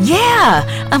awesome. Yeah,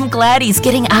 I'm glad he's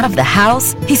getting out of the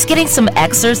house, he's getting some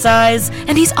exercise,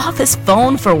 and he's off his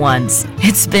phone for once.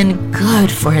 It's been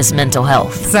good for his mental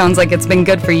health. Sounds like it's been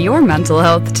good for your mental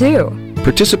health, too.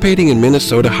 Participating in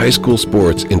Minnesota high school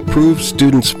sports improves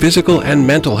students' physical and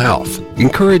mental health.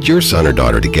 Encourage your son or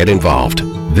daughter to get involved.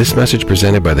 This message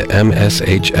presented by the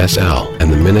MSHSL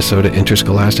and the Minnesota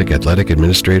Interscholastic Athletic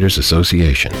Administrators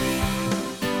Association.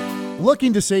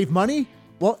 Looking to save money?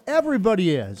 Well,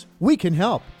 everybody is. We can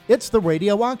help. It's the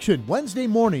radio auction, Wednesday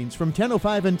mornings from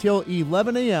 10:05 until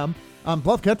 11 a.m. on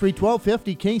Bluff Country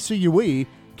 1250 KCUE,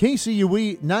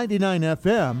 KCUE 99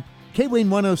 FM, K-Wayne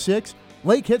 106,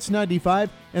 Lake Hits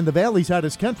 95, and the Valley's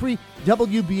Hottest Country,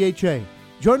 WBHA.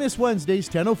 Join us Wednesdays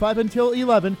 10:05 until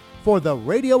 11 for the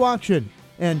radio auction.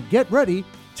 And get ready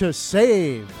to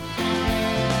save.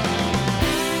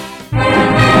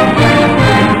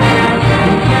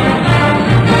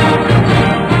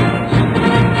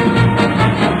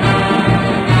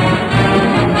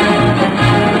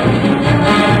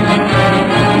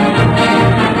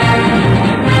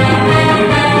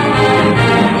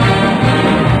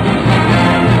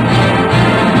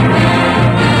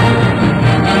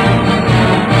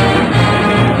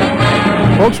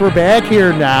 Folks, we're back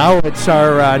here now. It's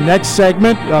our next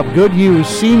segment of Goodhue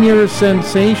Senior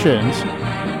Sensations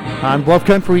on Bluff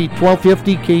Country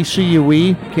 1250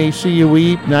 KCUE,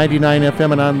 KCUE 99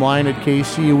 FM, and online at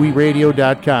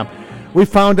kcueradio.com. We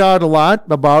found out a lot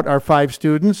about our 5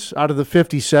 students out of the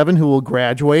 57 who will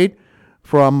graduate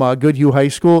from Goodhue High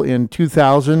School in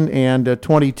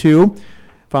 2022.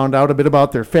 Found out a bit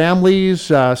about their families,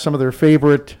 some of their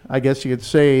favorite, I guess you could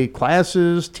say,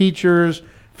 classes, teachers,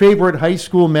 favorite high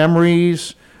school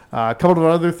memories, a couple of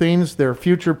other things, their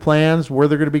future plans, where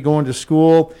they're going to be going to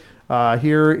school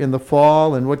here in the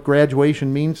fall, and what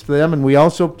graduation means to them. And we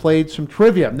also played some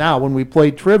trivia. Now, when we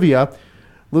played trivia,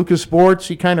 Lucas Sports,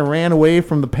 he kind of ran away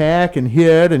from the pack and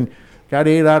hid and got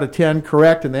 8 out of 10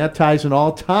 correct, and that ties an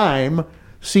all-time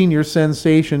Senior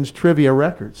Sensations trivia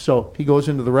record. So he goes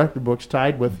into the record books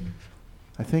tied with,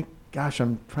 I think, gosh,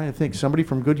 I'm trying to think. Somebody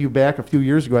from Goodhue back a few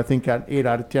years ago, I think, got 8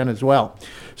 out of 10 as well.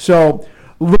 So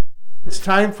it's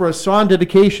time for a song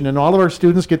dedication, and all of our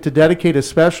students get to dedicate a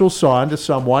special song to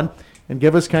someone and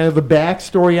give us kind of the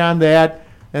backstory on that,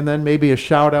 and then maybe a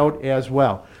shout-out as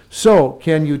well. So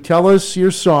can you tell us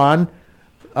your song,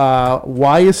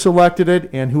 why you selected it,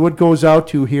 and who it goes out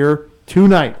to here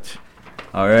tonight?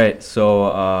 All right,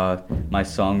 so my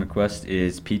song request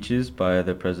is Peaches by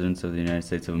the Presidents of the United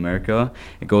States of America.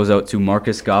 It goes out to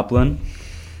Marcus Goplin,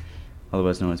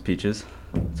 otherwise known as Peaches.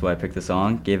 That's why I picked the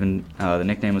song. The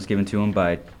nickname was given to him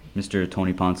by Mr.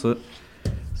 Tony Poncelet.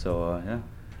 So, yeah.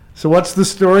 So what's the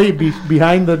story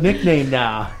behind the nickname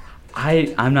now?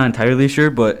 I'm not entirely sure,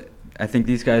 but I think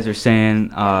these guys are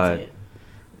saying,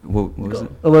 what was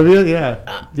it? Olivia,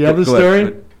 yeah. Do you have the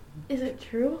story? Is it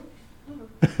true?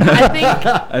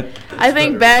 I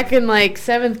think back in like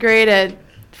 7th grade at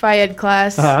Phi Ed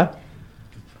class,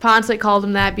 Poncelet called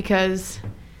him that because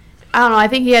I don't know. I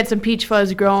think he had some peach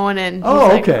fuzz growing, and he's Oh,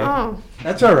 like, okay. oh.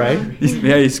 That's all right.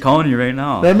 He's calling you right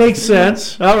now. That makes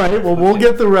sense. All right. Well, we'll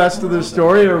get the rest of the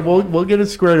story, or we'll get it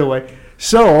squared away.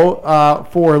 So,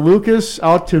 for Lucas,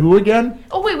 out to who again?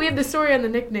 Oh wait, we have the story on the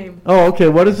nickname. Oh, okay.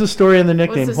 What is the story on the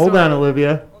nickname? the Hold on, story?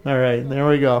 Olivia. All right, there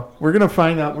we go. We're gonna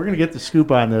find out. We're gonna get the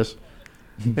scoop on this.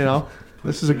 You know,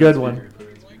 this is a good one.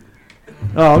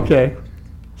 Oh, okay.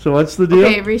 So what's the deal?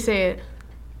 Okay, re-say it.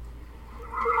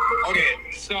 Okay,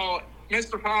 so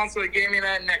Mr. Ponce gave me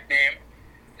that nickname,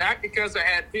 not because I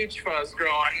had peach fuzz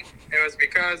growing. It was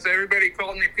because everybody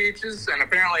called me Peaches, and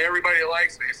apparently everybody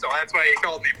likes me, so that's why he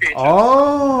called me Peaches.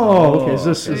 Oh, okay. Is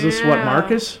this what,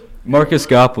 Marcus? Marcus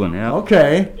Goplin, yeah.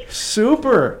 Okay,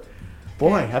 super.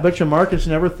 Boy, I bet you Marcus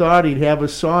never thought he'd have a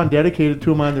song dedicated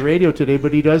to him on the radio today,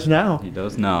 but he does now. He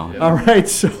does now. All right,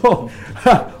 so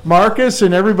Marcus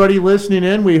and everybody listening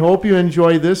in, we hope you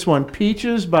enjoy this one.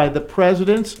 Peaches by the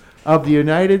Presidents of the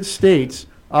United States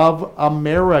of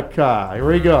America. Here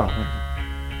we go.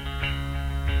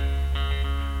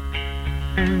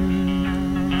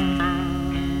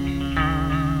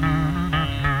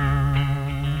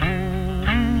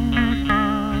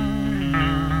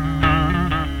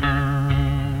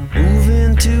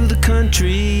 Moving to the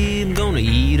country, I'm gonna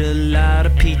eat a lot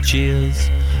of peaches.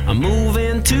 I'm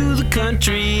moving to the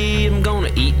country, I'm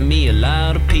gonna eat me a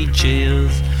lot of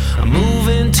peaches. I'm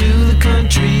moving to the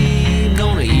country, I'm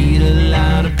gonna eat a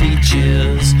lot of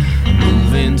peaches. I'm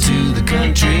moving to the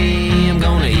country, I'm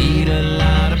gonna eat a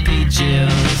lot of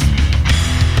peaches.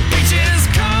 Peaches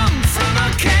come from a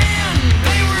can,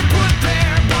 they were put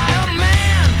there by a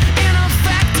man in a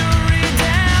factory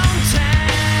downtown.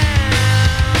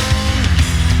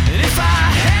 And if I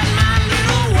had my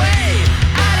little way,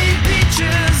 I'd eat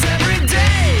peaches every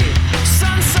day.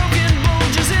 Sun-soaking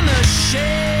bulges in the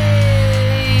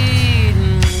shade.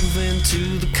 Moving to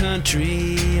the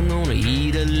country, I'm gonna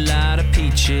eat a lot of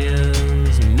peaches.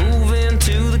 Moving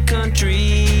to the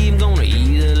country, I'm gonna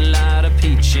eat a lot of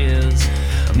peaches.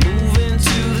 Moving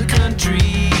to the country,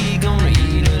 gonna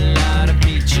eat a lot of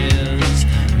peaches.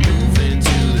 Moving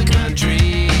to the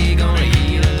country, gonna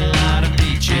eat a lot of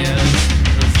peaches.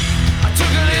 I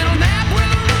took a little nap with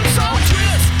the roots all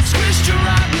twist, squished a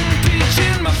rotten peach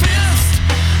in my fist,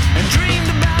 and dreamed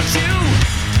about you,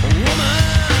 woman.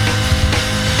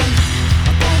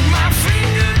 I poked my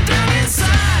finger down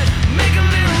inside, make a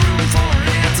little room for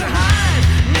it to hide.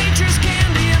 Nature's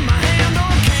candy in my hand,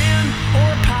 or can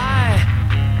or pie.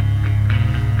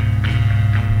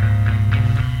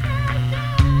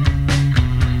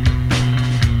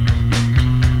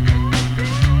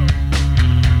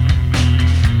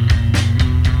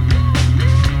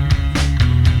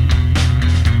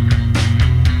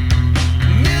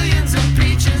 Millions of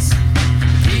peaches,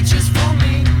 peaches for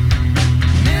me.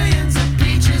 Millions of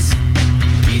peaches,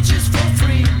 peaches for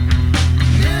free.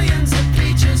 Millions of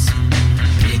peaches,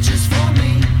 peaches for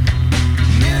me.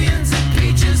 Millions of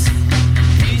peaches,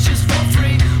 peaches for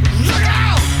free. Look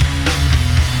out!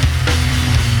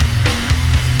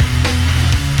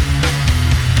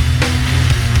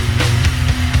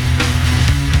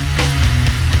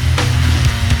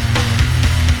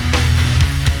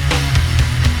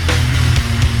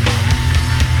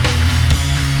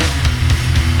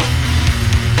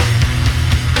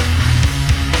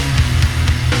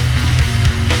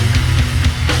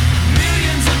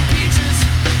 Millions of peaches,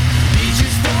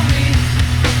 peaches for me.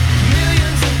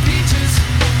 Millions of peaches,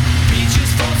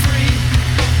 peaches for free.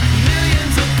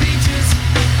 Millions of peaches,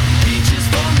 peaches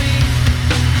for me.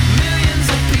 Millions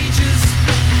of peaches,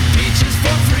 peaches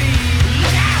for free.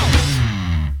 Look out!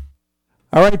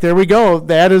 All right, there we go.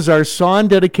 That is our song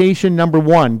dedication number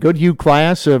 1. Good Hugh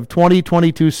class of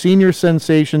 2022 senior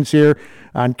sensations here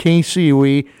on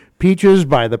KCUE. Peaches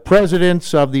by the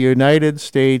Presidents of the United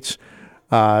States,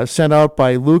 sent out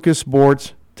by Lucas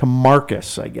Bortz to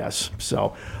Marcus, I guess.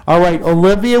 So, all right,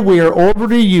 Olivia, we are over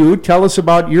to you. Tell us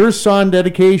about your song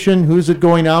dedication, who's it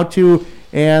going out to,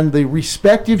 and the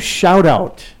respective shout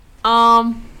out.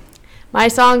 My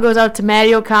song goes out to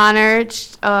Maddie O'Connor.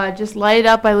 It's, just Light It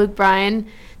Up by Luke Bryan.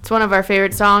 It's one of our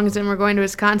favorite songs, and we're going to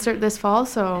his concert this fall,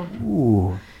 so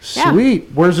Ooh, Yeah. sweet.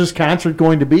 Where's this concert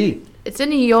going to be? it's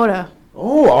in Iota.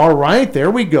 Oh, all right.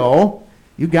 There we go.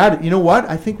 You got it. You know what?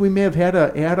 I think we may have had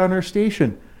an ad on our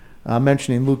station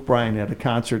mentioning Luke Bryan at a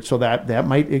concert, so that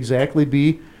might exactly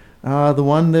be the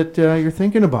one that you're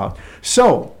thinking about.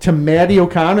 So, to Maddie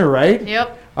O'Connor, right?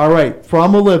 Yep. All right.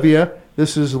 From Olivia,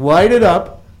 this is Light It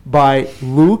Up by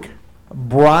Luke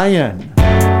Bryan.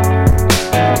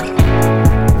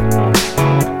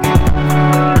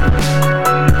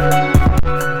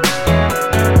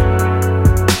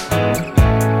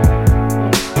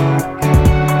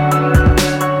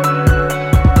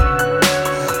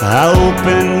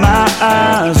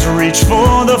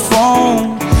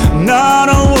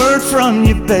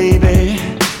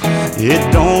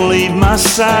 It don't leave my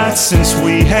sight since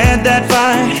we had that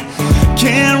fight.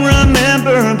 Can't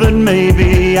remember, but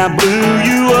maybe I blew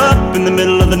you up in the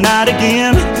middle of the night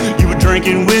again. You were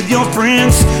drinking with your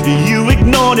friends, you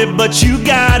ignored it, but you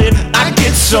got it. I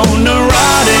get so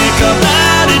neurotic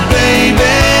about it,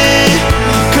 baby,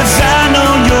 'cause I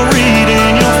know you're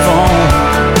reading your phone.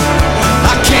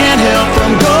 I can't help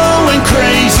from going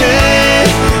crazy,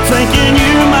 thinking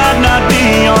you might not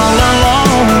be all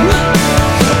alone.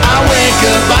 I wake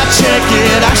up, I check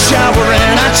it, I shower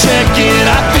and I check it.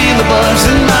 I feel the buzz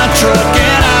in my truck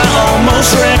and I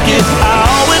almost wreck it. I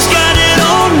always got it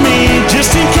on me,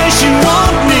 just in case you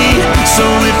want me. So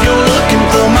if you're looking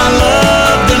for my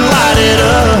love, then light it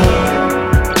up.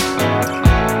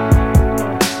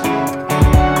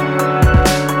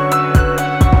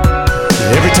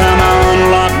 Every time I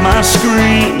unlock my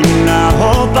screen, I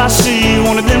hope I see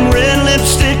one of them red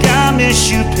lipstick I miss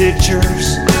you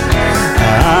pictures.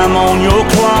 I'm on your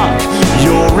clock,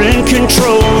 you're in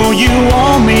control. You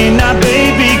want me, now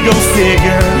baby, go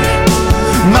figure.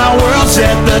 My world's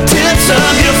at the tips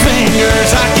of your fingers.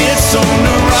 I get so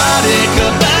neurotic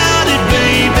about it,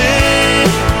 baby,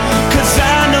 'cause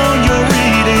I know you're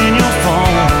reading your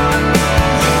phone.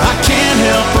 I can't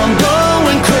help from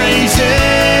going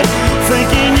crazy,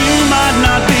 thinking you might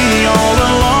not be all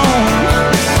alone.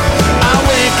 I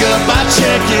wake up, I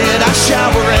check it, I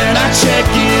shower and I check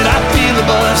it. I feel the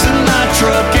buzz in my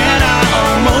truck and I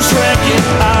almost wreck it.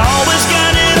 I always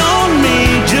got it on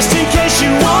me, just in case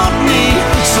you want me.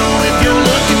 So if you're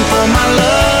looking for my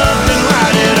love, then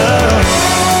light it up.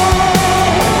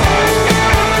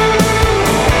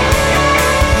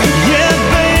 Yeah,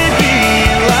 baby,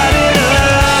 light it up.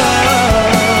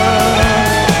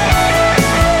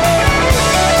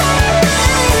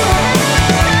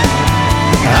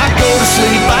 I go to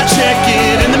sleep, I check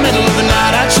it. In the middle of the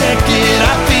night, I check it.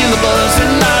 I feel the buzz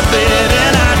in my bed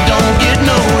and I don't get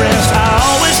no rest. I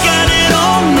always got it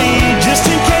on me, just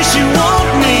in case you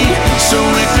want me. So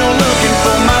if you're looking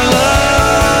for my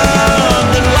love,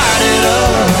 then light it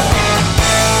up.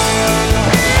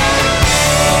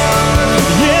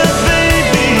 Yeah,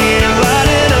 baby, light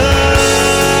it up.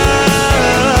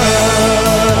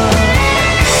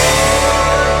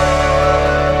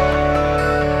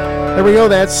 There we go.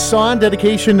 That's song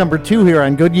dedication number 2 here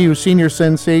on Good U Senior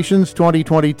Sensations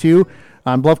 2022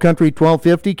 on Bluff Country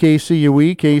 1250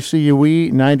 KCUE,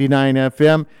 KCUE 99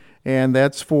 FM. And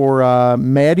that's for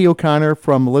Maddie O'Connor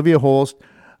from Olivia Holst.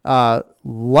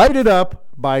 Light It Up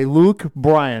by Luke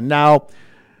Bryan. Now,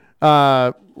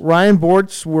 Ryan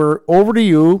Bortz, we're over to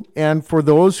you. And for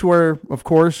those who are, of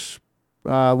course,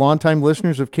 longtime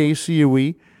listeners of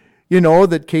KCUE, you know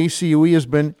that KCUE has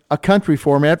been a country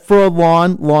format for a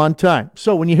long, long time.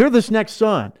 So when you hear this next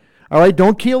song, all right,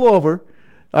 don't keel over.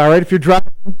 All right, if you're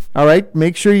driving, all right,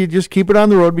 make sure you just keep it on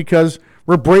the road because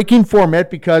we're breaking format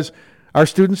because our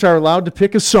students are allowed to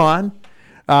pick a song,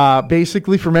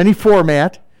 basically from any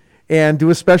format, and do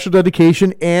a special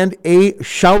dedication and a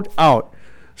shout out.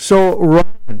 So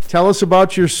Ryan, tell us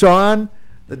about your song,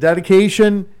 the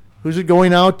dedication, who's it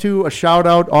going out to, a shout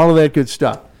out, all of that good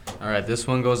stuff. All right, this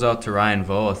one goes out to Ryan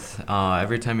Voth.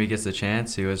 Every time he gets a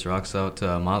chance, he always rocks out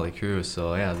to Motley Crue.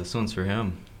 So yeah, this one's for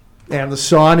him. And the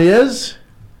song is?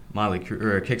 Motley Crue,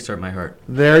 or Kickstart My Heart.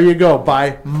 There you go,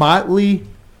 by Motley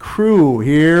Crue.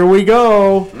 Here we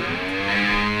go.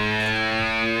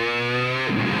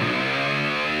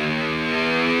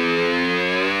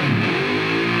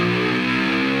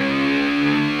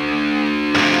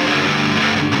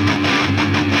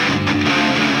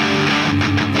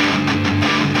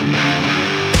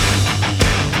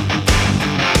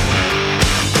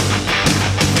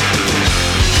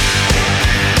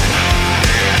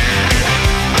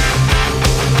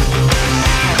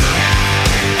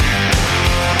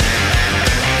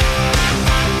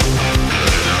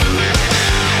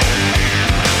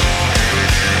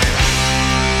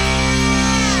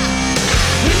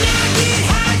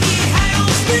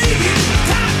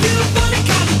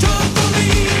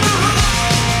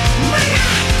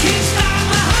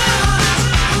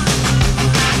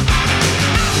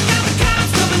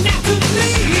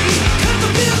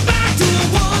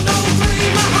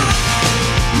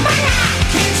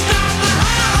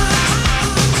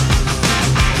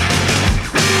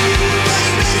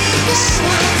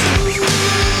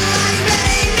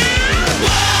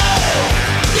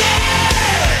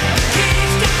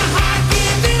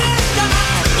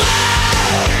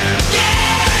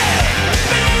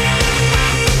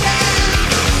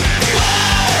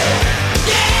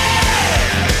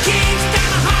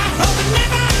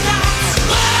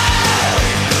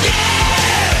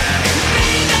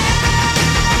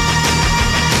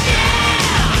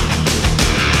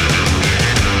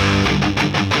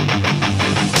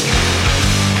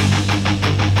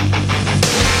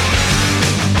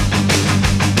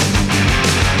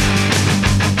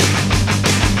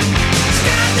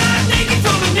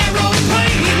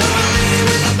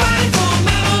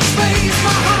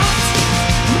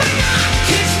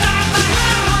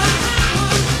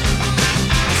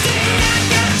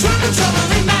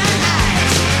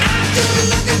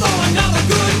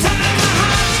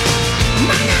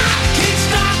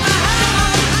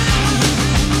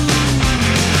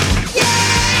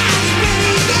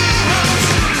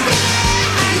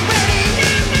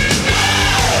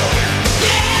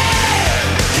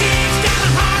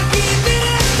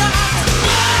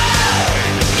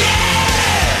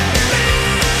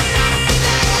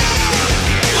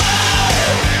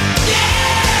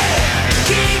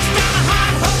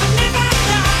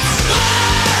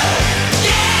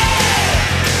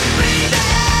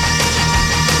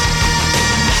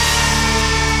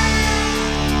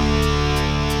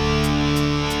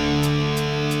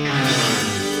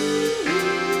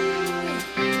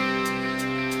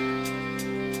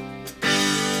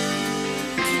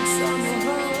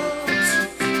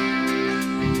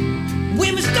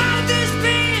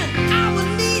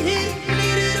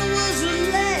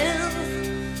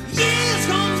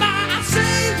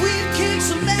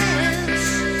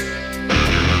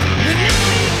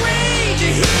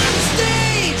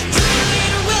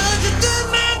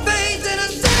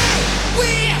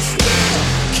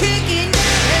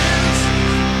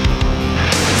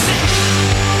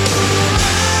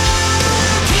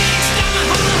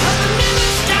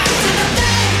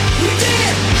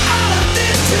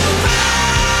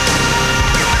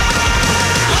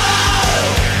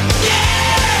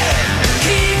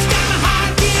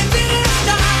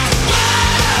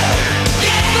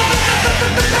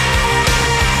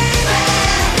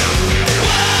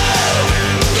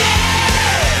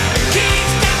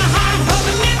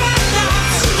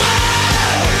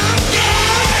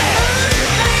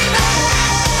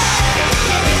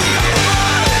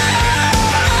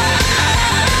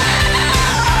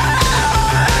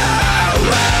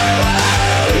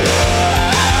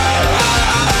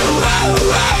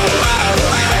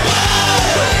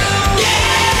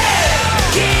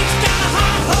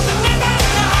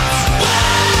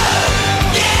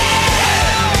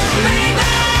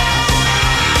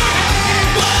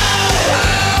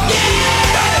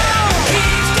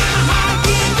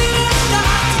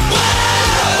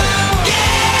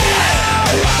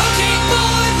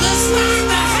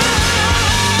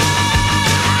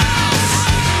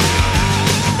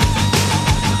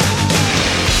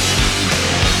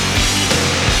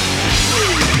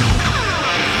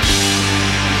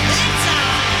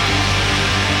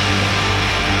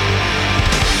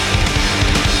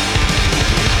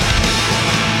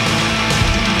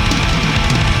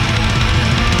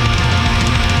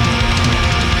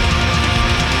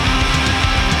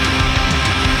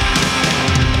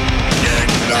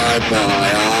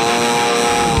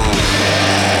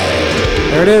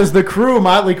 There it is, the Crew,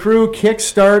 Motley Crue,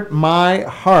 Kickstart My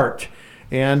Heart.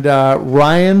 And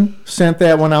Ryan sent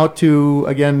that one out to,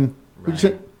 again,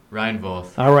 Ryan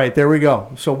Voth. All right, there we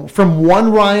go. So from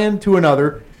one Ryan to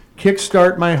another,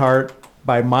 Kickstart My Heart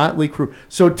by Motley Crue.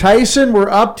 So Tyson, we're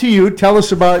up to you. Tell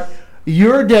us about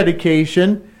your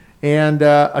dedication and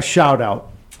a shout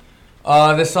out.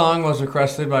 This song was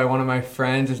requested by one of my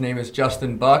friends. His name is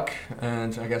Justin Buck,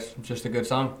 and I guess it's just a good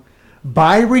song.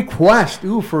 By request,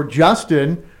 for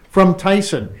Justin from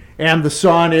Tyson. And the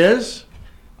song is?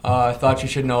 I Thought You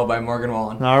Should Know by Morgan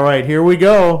Wallen. All right, here we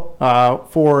go.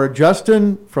 For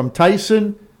Justin from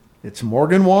Tyson, it's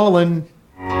Morgan Wallen.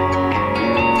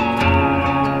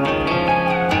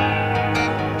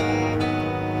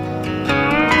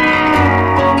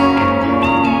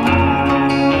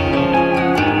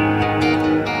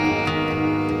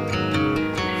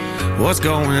 What's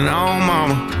going on,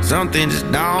 mama? Something just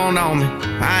dawned on me.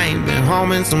 I ain't been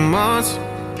home in some months.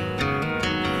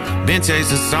 Been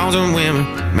chasing songs and women,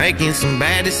 making some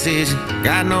bad decisions.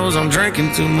 God knows I'm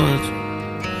drinking too much.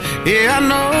 Yeah, I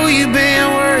know you've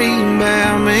been worrying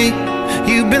about me.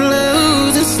 You've been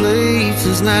losing sleep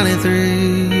since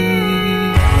 93.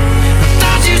 I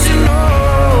thought you should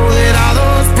know that all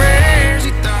those prayers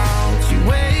you thought you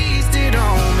wasted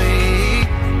on me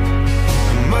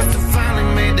must have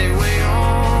finally made their way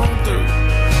on through.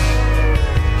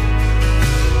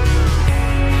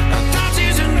 I thought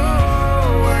you should know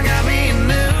I got me a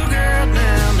new girl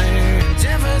down there in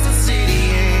Jefferson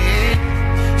City,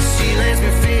 and she lets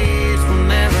me fish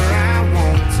whenever I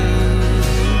want to.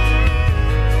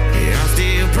 Yeah, I'm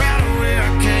still proud of where I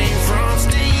came from,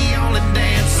 still on the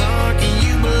damn sun. Can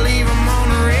you believe I'm on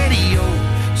the radio?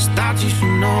 Just thought you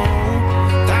should know,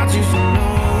 thought you should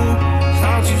know,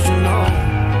 thought you should know.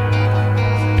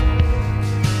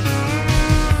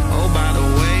 Oh, by the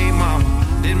way, mama,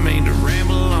 didn't mean to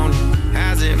ramble on you.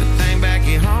 How's everything back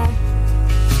at home?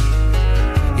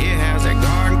 Yeah, how's that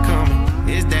garden coming?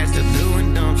 Is that still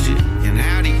doing dumb shit? And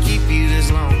how'd he keep you this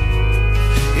long?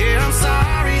 Yeah, I'm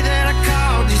sorry that I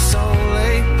called you so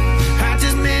late. I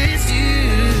just miss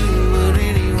you, but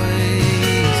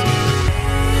anyways,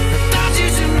 I thought you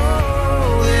should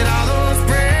know that all those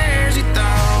prayers you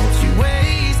thought you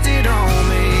wasted on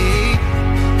me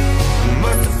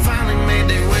must have finally made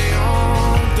their way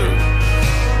on through.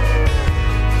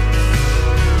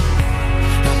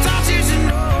 I thought you should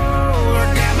know I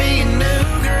got me a new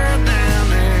girl down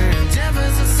there in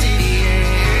Jefferson City,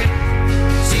 yeah.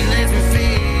 She lets me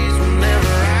fish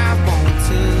whenever I want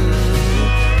to.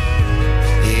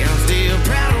 Yeah, I'm still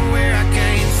proud of where I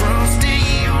came from,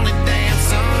 still on the damn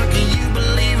sun. Can you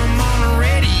believe I'm on the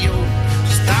radio?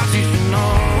 Just thought you should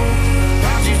know,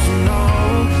 thought you should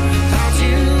know, thought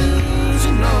you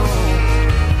should know.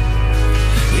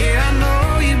 Yeah, I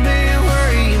know you've been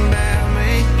worrying about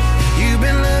me. You've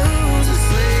been losing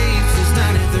sleep since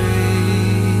 93.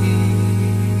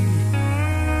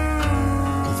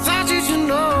 I thought you should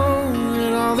know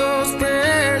that all those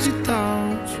prayers you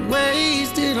thought you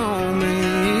wasted on me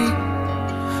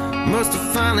must have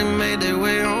finally made their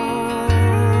way on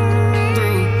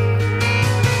through.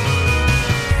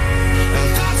 I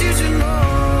thought you should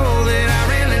know that I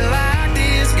really like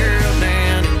this girl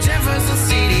down in Jefferson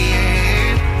City,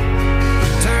 and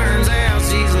turns out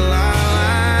she's a lot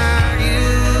like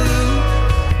you.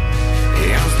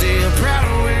 Yeah, I'm still proud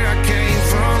of where I came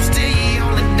from, still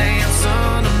on the damn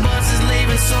sun. The bus is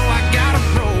leaving, so I gotta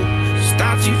roll. Just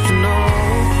thought you should know,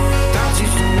 thought you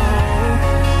should know,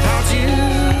 thought you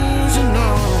should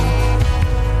know.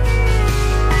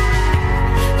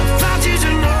 I thought you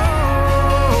should know,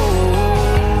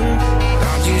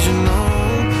 thought you should know.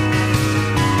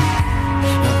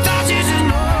 I thought you should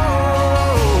know,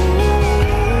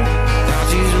 thought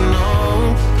you should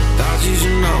know, thought you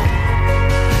should know.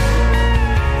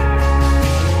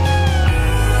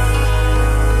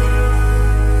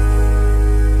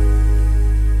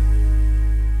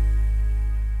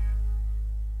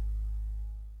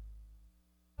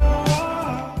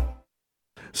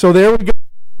 So there we go.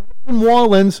 Morgan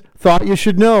Wallen's Thought You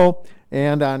Should Know.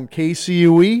 And on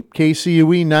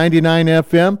KCUE 99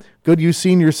 FM, Good You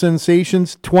Senior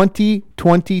Sensations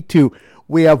 2022.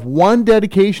 We have one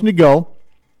dedication to go.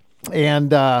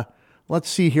 And let's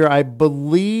see here. I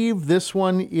believe this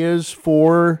one is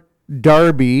for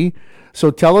Darby. So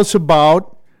tell us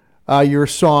about your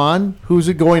song. Who's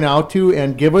it going out to?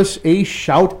 And give us a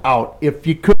shout out if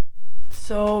you could.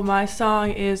 So my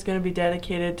song is going to be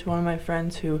dedicated to one of my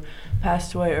friends who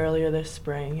passed away earlier this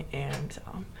spring, and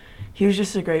he was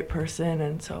just a great person,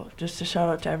 and so just a shout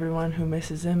out to everyone who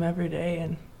misses him every day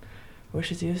and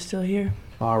wishes he was still here.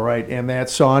 All right, and that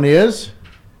song is?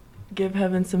 Give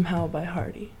Heaven Some Hell by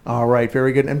Hardy. All right,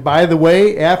 very good. And by the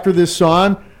way, after this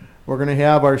song, we're going to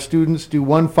have our students do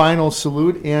one final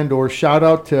salute and or shout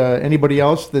out to anybody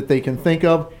else that they can think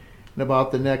of in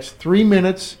about the next 3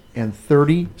 minutes and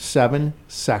 37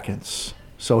 seconds.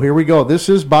 So here we go. This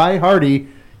is by Hardy.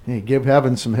 Hey, Give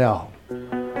Heaven Some Hell.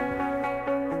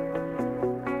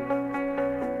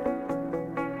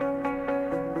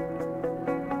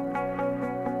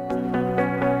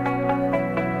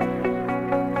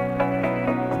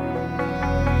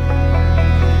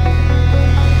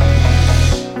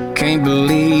 Can't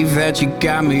believe that you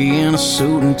got me in a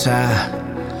suit and tie.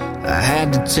 I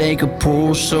had to take a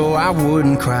pull so I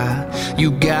wouldn't cry.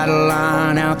 You got a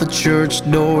line out the church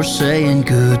door saying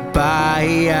goodbye.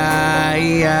 Yeah,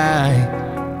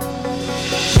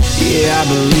 I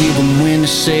believe them when they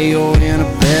say you're in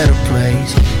a better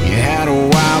place. You had a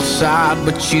wild side,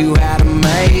 but you had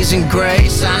amazing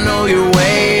grace. I know you're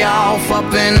way off up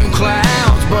in them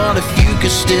clouds, but if you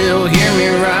could still hear me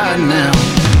right now,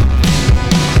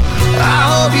 I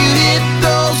hope you hit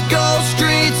those ghost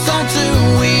streets on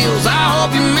 2 wheels. I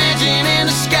hope your mansion in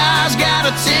the sky's got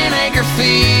a 10-acre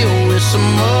field with some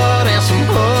mud and some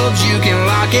hubs you can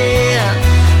lock in.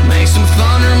 Make some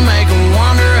thunder, make them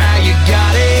wonder how you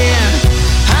got in.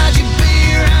 Hide your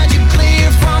beer, hide your clear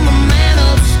from the man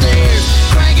upstairs.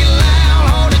 Crank it loud,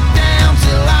 hold it down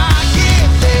till I get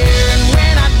there. And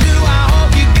when I do, I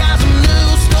hope you got some new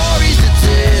stories to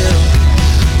tell.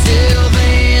 Till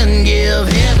then, give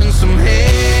heaven some hell.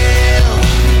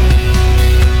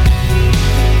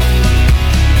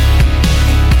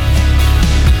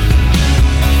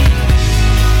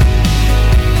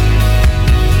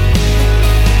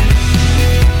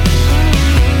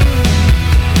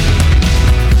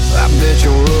 I bet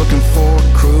you're looking for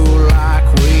a crew like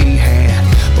we had.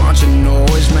 Bunch of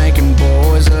noise-making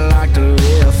boys that like to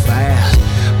live fast.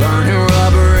 Burning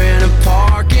rubber in a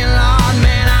parking lot.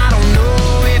 Man, I don't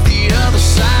know if the other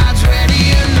side's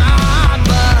ready or not,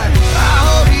 but I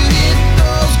hope you hit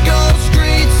those ghost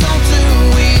streets on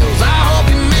 2 wheels. I hope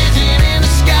your mansion in the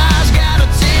sky's got a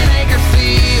 10-acre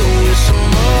field with some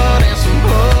mud and some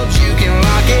hubs you can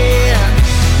lock in.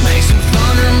 Make some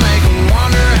thunder, make them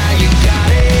wonder how you got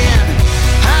in.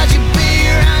 Hide your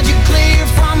beer, hide your clear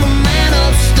from the man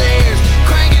upstairs.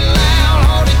 Crank it loud,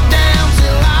 hold it down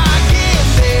till I get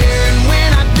there. And when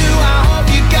I do, I hope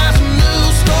you got some new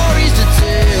stories to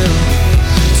tell.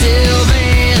 Till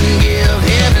then, give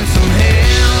heaven some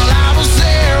hell. I was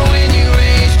there when you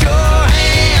raised your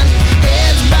hand.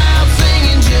 Heads bowed,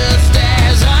 singing just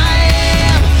as I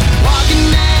am.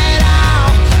 Walking that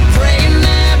aisle, praying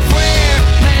that prayer.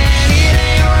 Man, it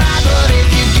ain't right, but if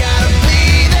you gotta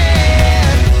be there,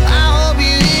 I hope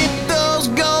you hit those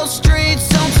ghost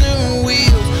streets on 2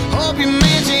 wheels. Hope your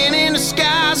mansion in the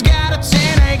sky's got a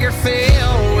 10-acre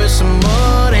field with some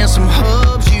mud and some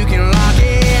hubs you can lock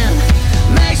in.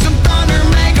 Make some thunder,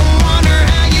 make them wonder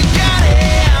how you got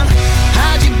in.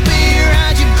 Hide your beer,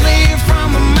 hide your clear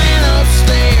from the man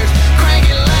upstairs. Crank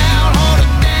it loud, hold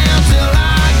it down till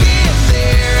I get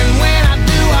there. And when I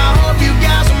do, I hope you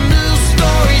got some new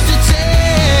stories to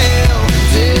tell.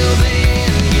 Till then,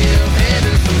 give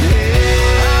heaven some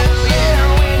hell. Yeah,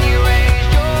 when you raise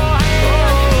your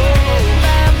hand,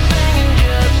 I'm singing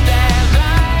just as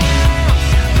I am.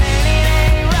 Man, it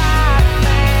ain't right,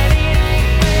 man, it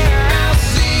ain't fair. I'll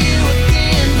see you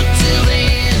again, but till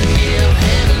then, give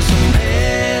heaven some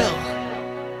hell.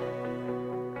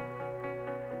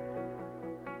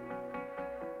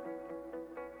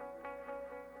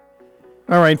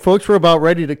 All right, folks, we're about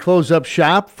ready to close up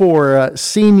shop for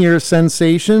Senior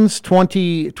Sensations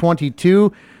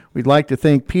 2022. We'd like to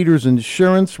thank Peters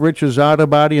Insurance, Rich's Auto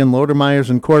Body, and Lodermeyers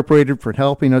Incorporated for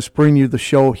helping us bring you the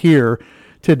show here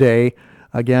today,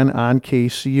 again on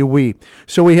KCUE.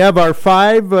 So we have our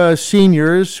 5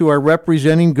 seniors who are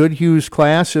representing Goodhue's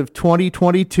class of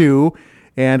 2022,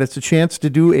 and it's a chance to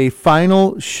do a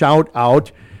final shout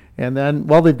out. And then,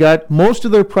 well, they've got most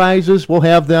of their prizes. We'll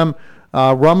have them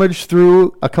rummage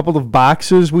through a couple of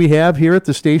boxes we have here at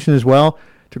the station as well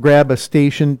to grab a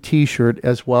station T-shirt,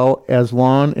 as well as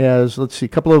long as, let's see, a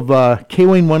couple of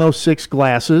K-Wayne 106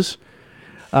 glasses.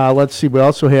 Let's see, we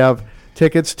also have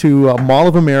tickets to Mall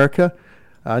of America,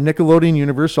 Nickelodeon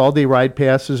Universe all-day ride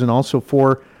passes, and also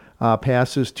 4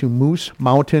 passes to Moose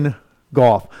Mountain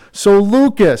Golf. So,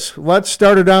 Lucas, let's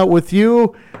start it out with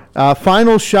you.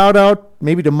 Final shout-out,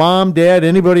 maybe to Mom, Dad,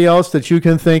 anybody else that you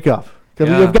can think of. 'Cause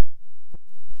we've got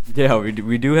Yeah,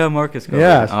 we do have Marcus covered.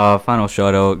 Yes. Final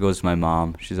shout out goes to my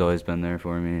mom. She's always been there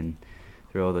for me and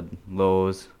through all the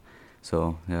lows.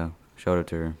 So yeah, shout out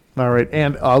to her. All right,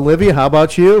 and Olivia, how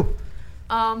about you?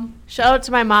 Shout out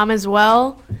to my mom as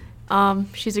well.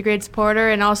 She's a great supporter,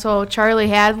 and also Charlie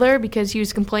Hadler because he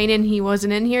was complaining he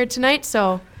wasn't in here tonight.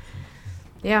 So,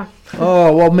 yeah.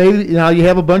 Oh, well, maybe now you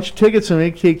have a bunch of tickets and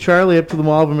maybe take Charlie up to the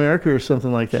Mall of America or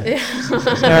something like that.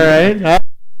 All right.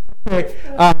 Okay.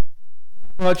 How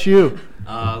about you?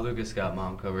 Lucas got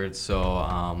mom covered, so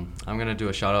I'm going to do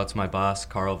a shout out to my boss,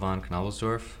 Carl von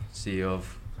Knabelsdorf, CEO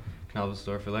of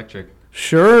Knabelsdorf Electric.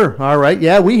 Sure. All right.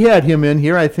 Yeah, we had him in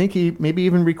here. I think he maybe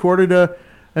even recorded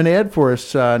an ad for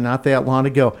us not that long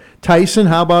ago. Tyson,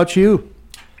 how about you?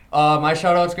 My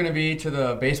shout out's going to be to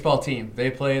the baseball team.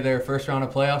 They play their first round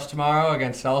of playoffs tomorrow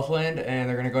against Southland, and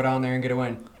they're going to go down there and get a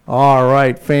win. All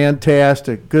right.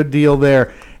 Fantastic. Good deal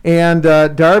there. And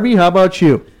Darby, how about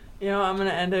you? You know, I'm going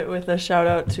to end it with a shout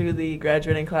out to the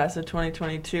graduating class of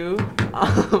 2022.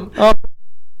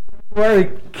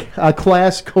 We're a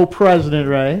class co-president,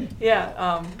 right?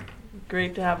 Yeah,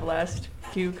 great to have the last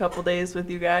couple days with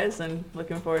you guys, and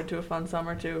looking forward to a fun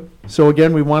summer too. So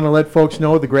again, we want to let folks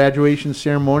know the graduation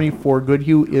ceremony for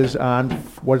Goodhue is on,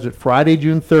 Friday,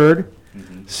 June 3rd,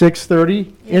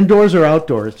 6:30. Indoors or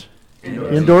outdoors?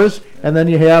 Indoors. And then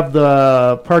you have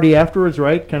the party afterwards,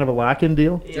 right? Kind of a lock-in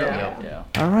deal? Yeah.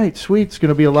 All right, sweet. It's going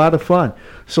to be a lot of fun.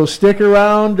 So stick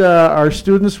around. Our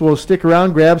students will stick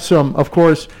around, grab some, of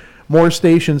course, more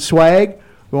station swag.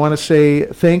 We want to say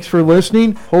thanks for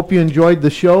listening. Hope you enjoyed the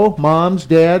show. Moms,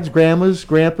 dads, grandmas,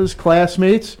 grandpas,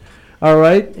 classmates. All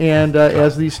right. And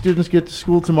as these students get to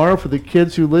school tomorrow, for the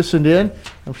kids who listened in,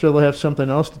 I'm sure they'll have something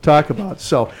else to talk about.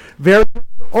 So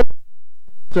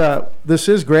this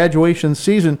is graduation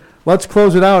season. Let's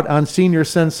close it out on Senior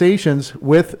Sensations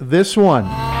with this one.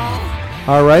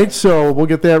 All right. So we'll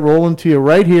get that rolling to you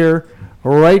right here,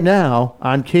 right now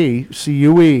on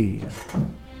KCUE.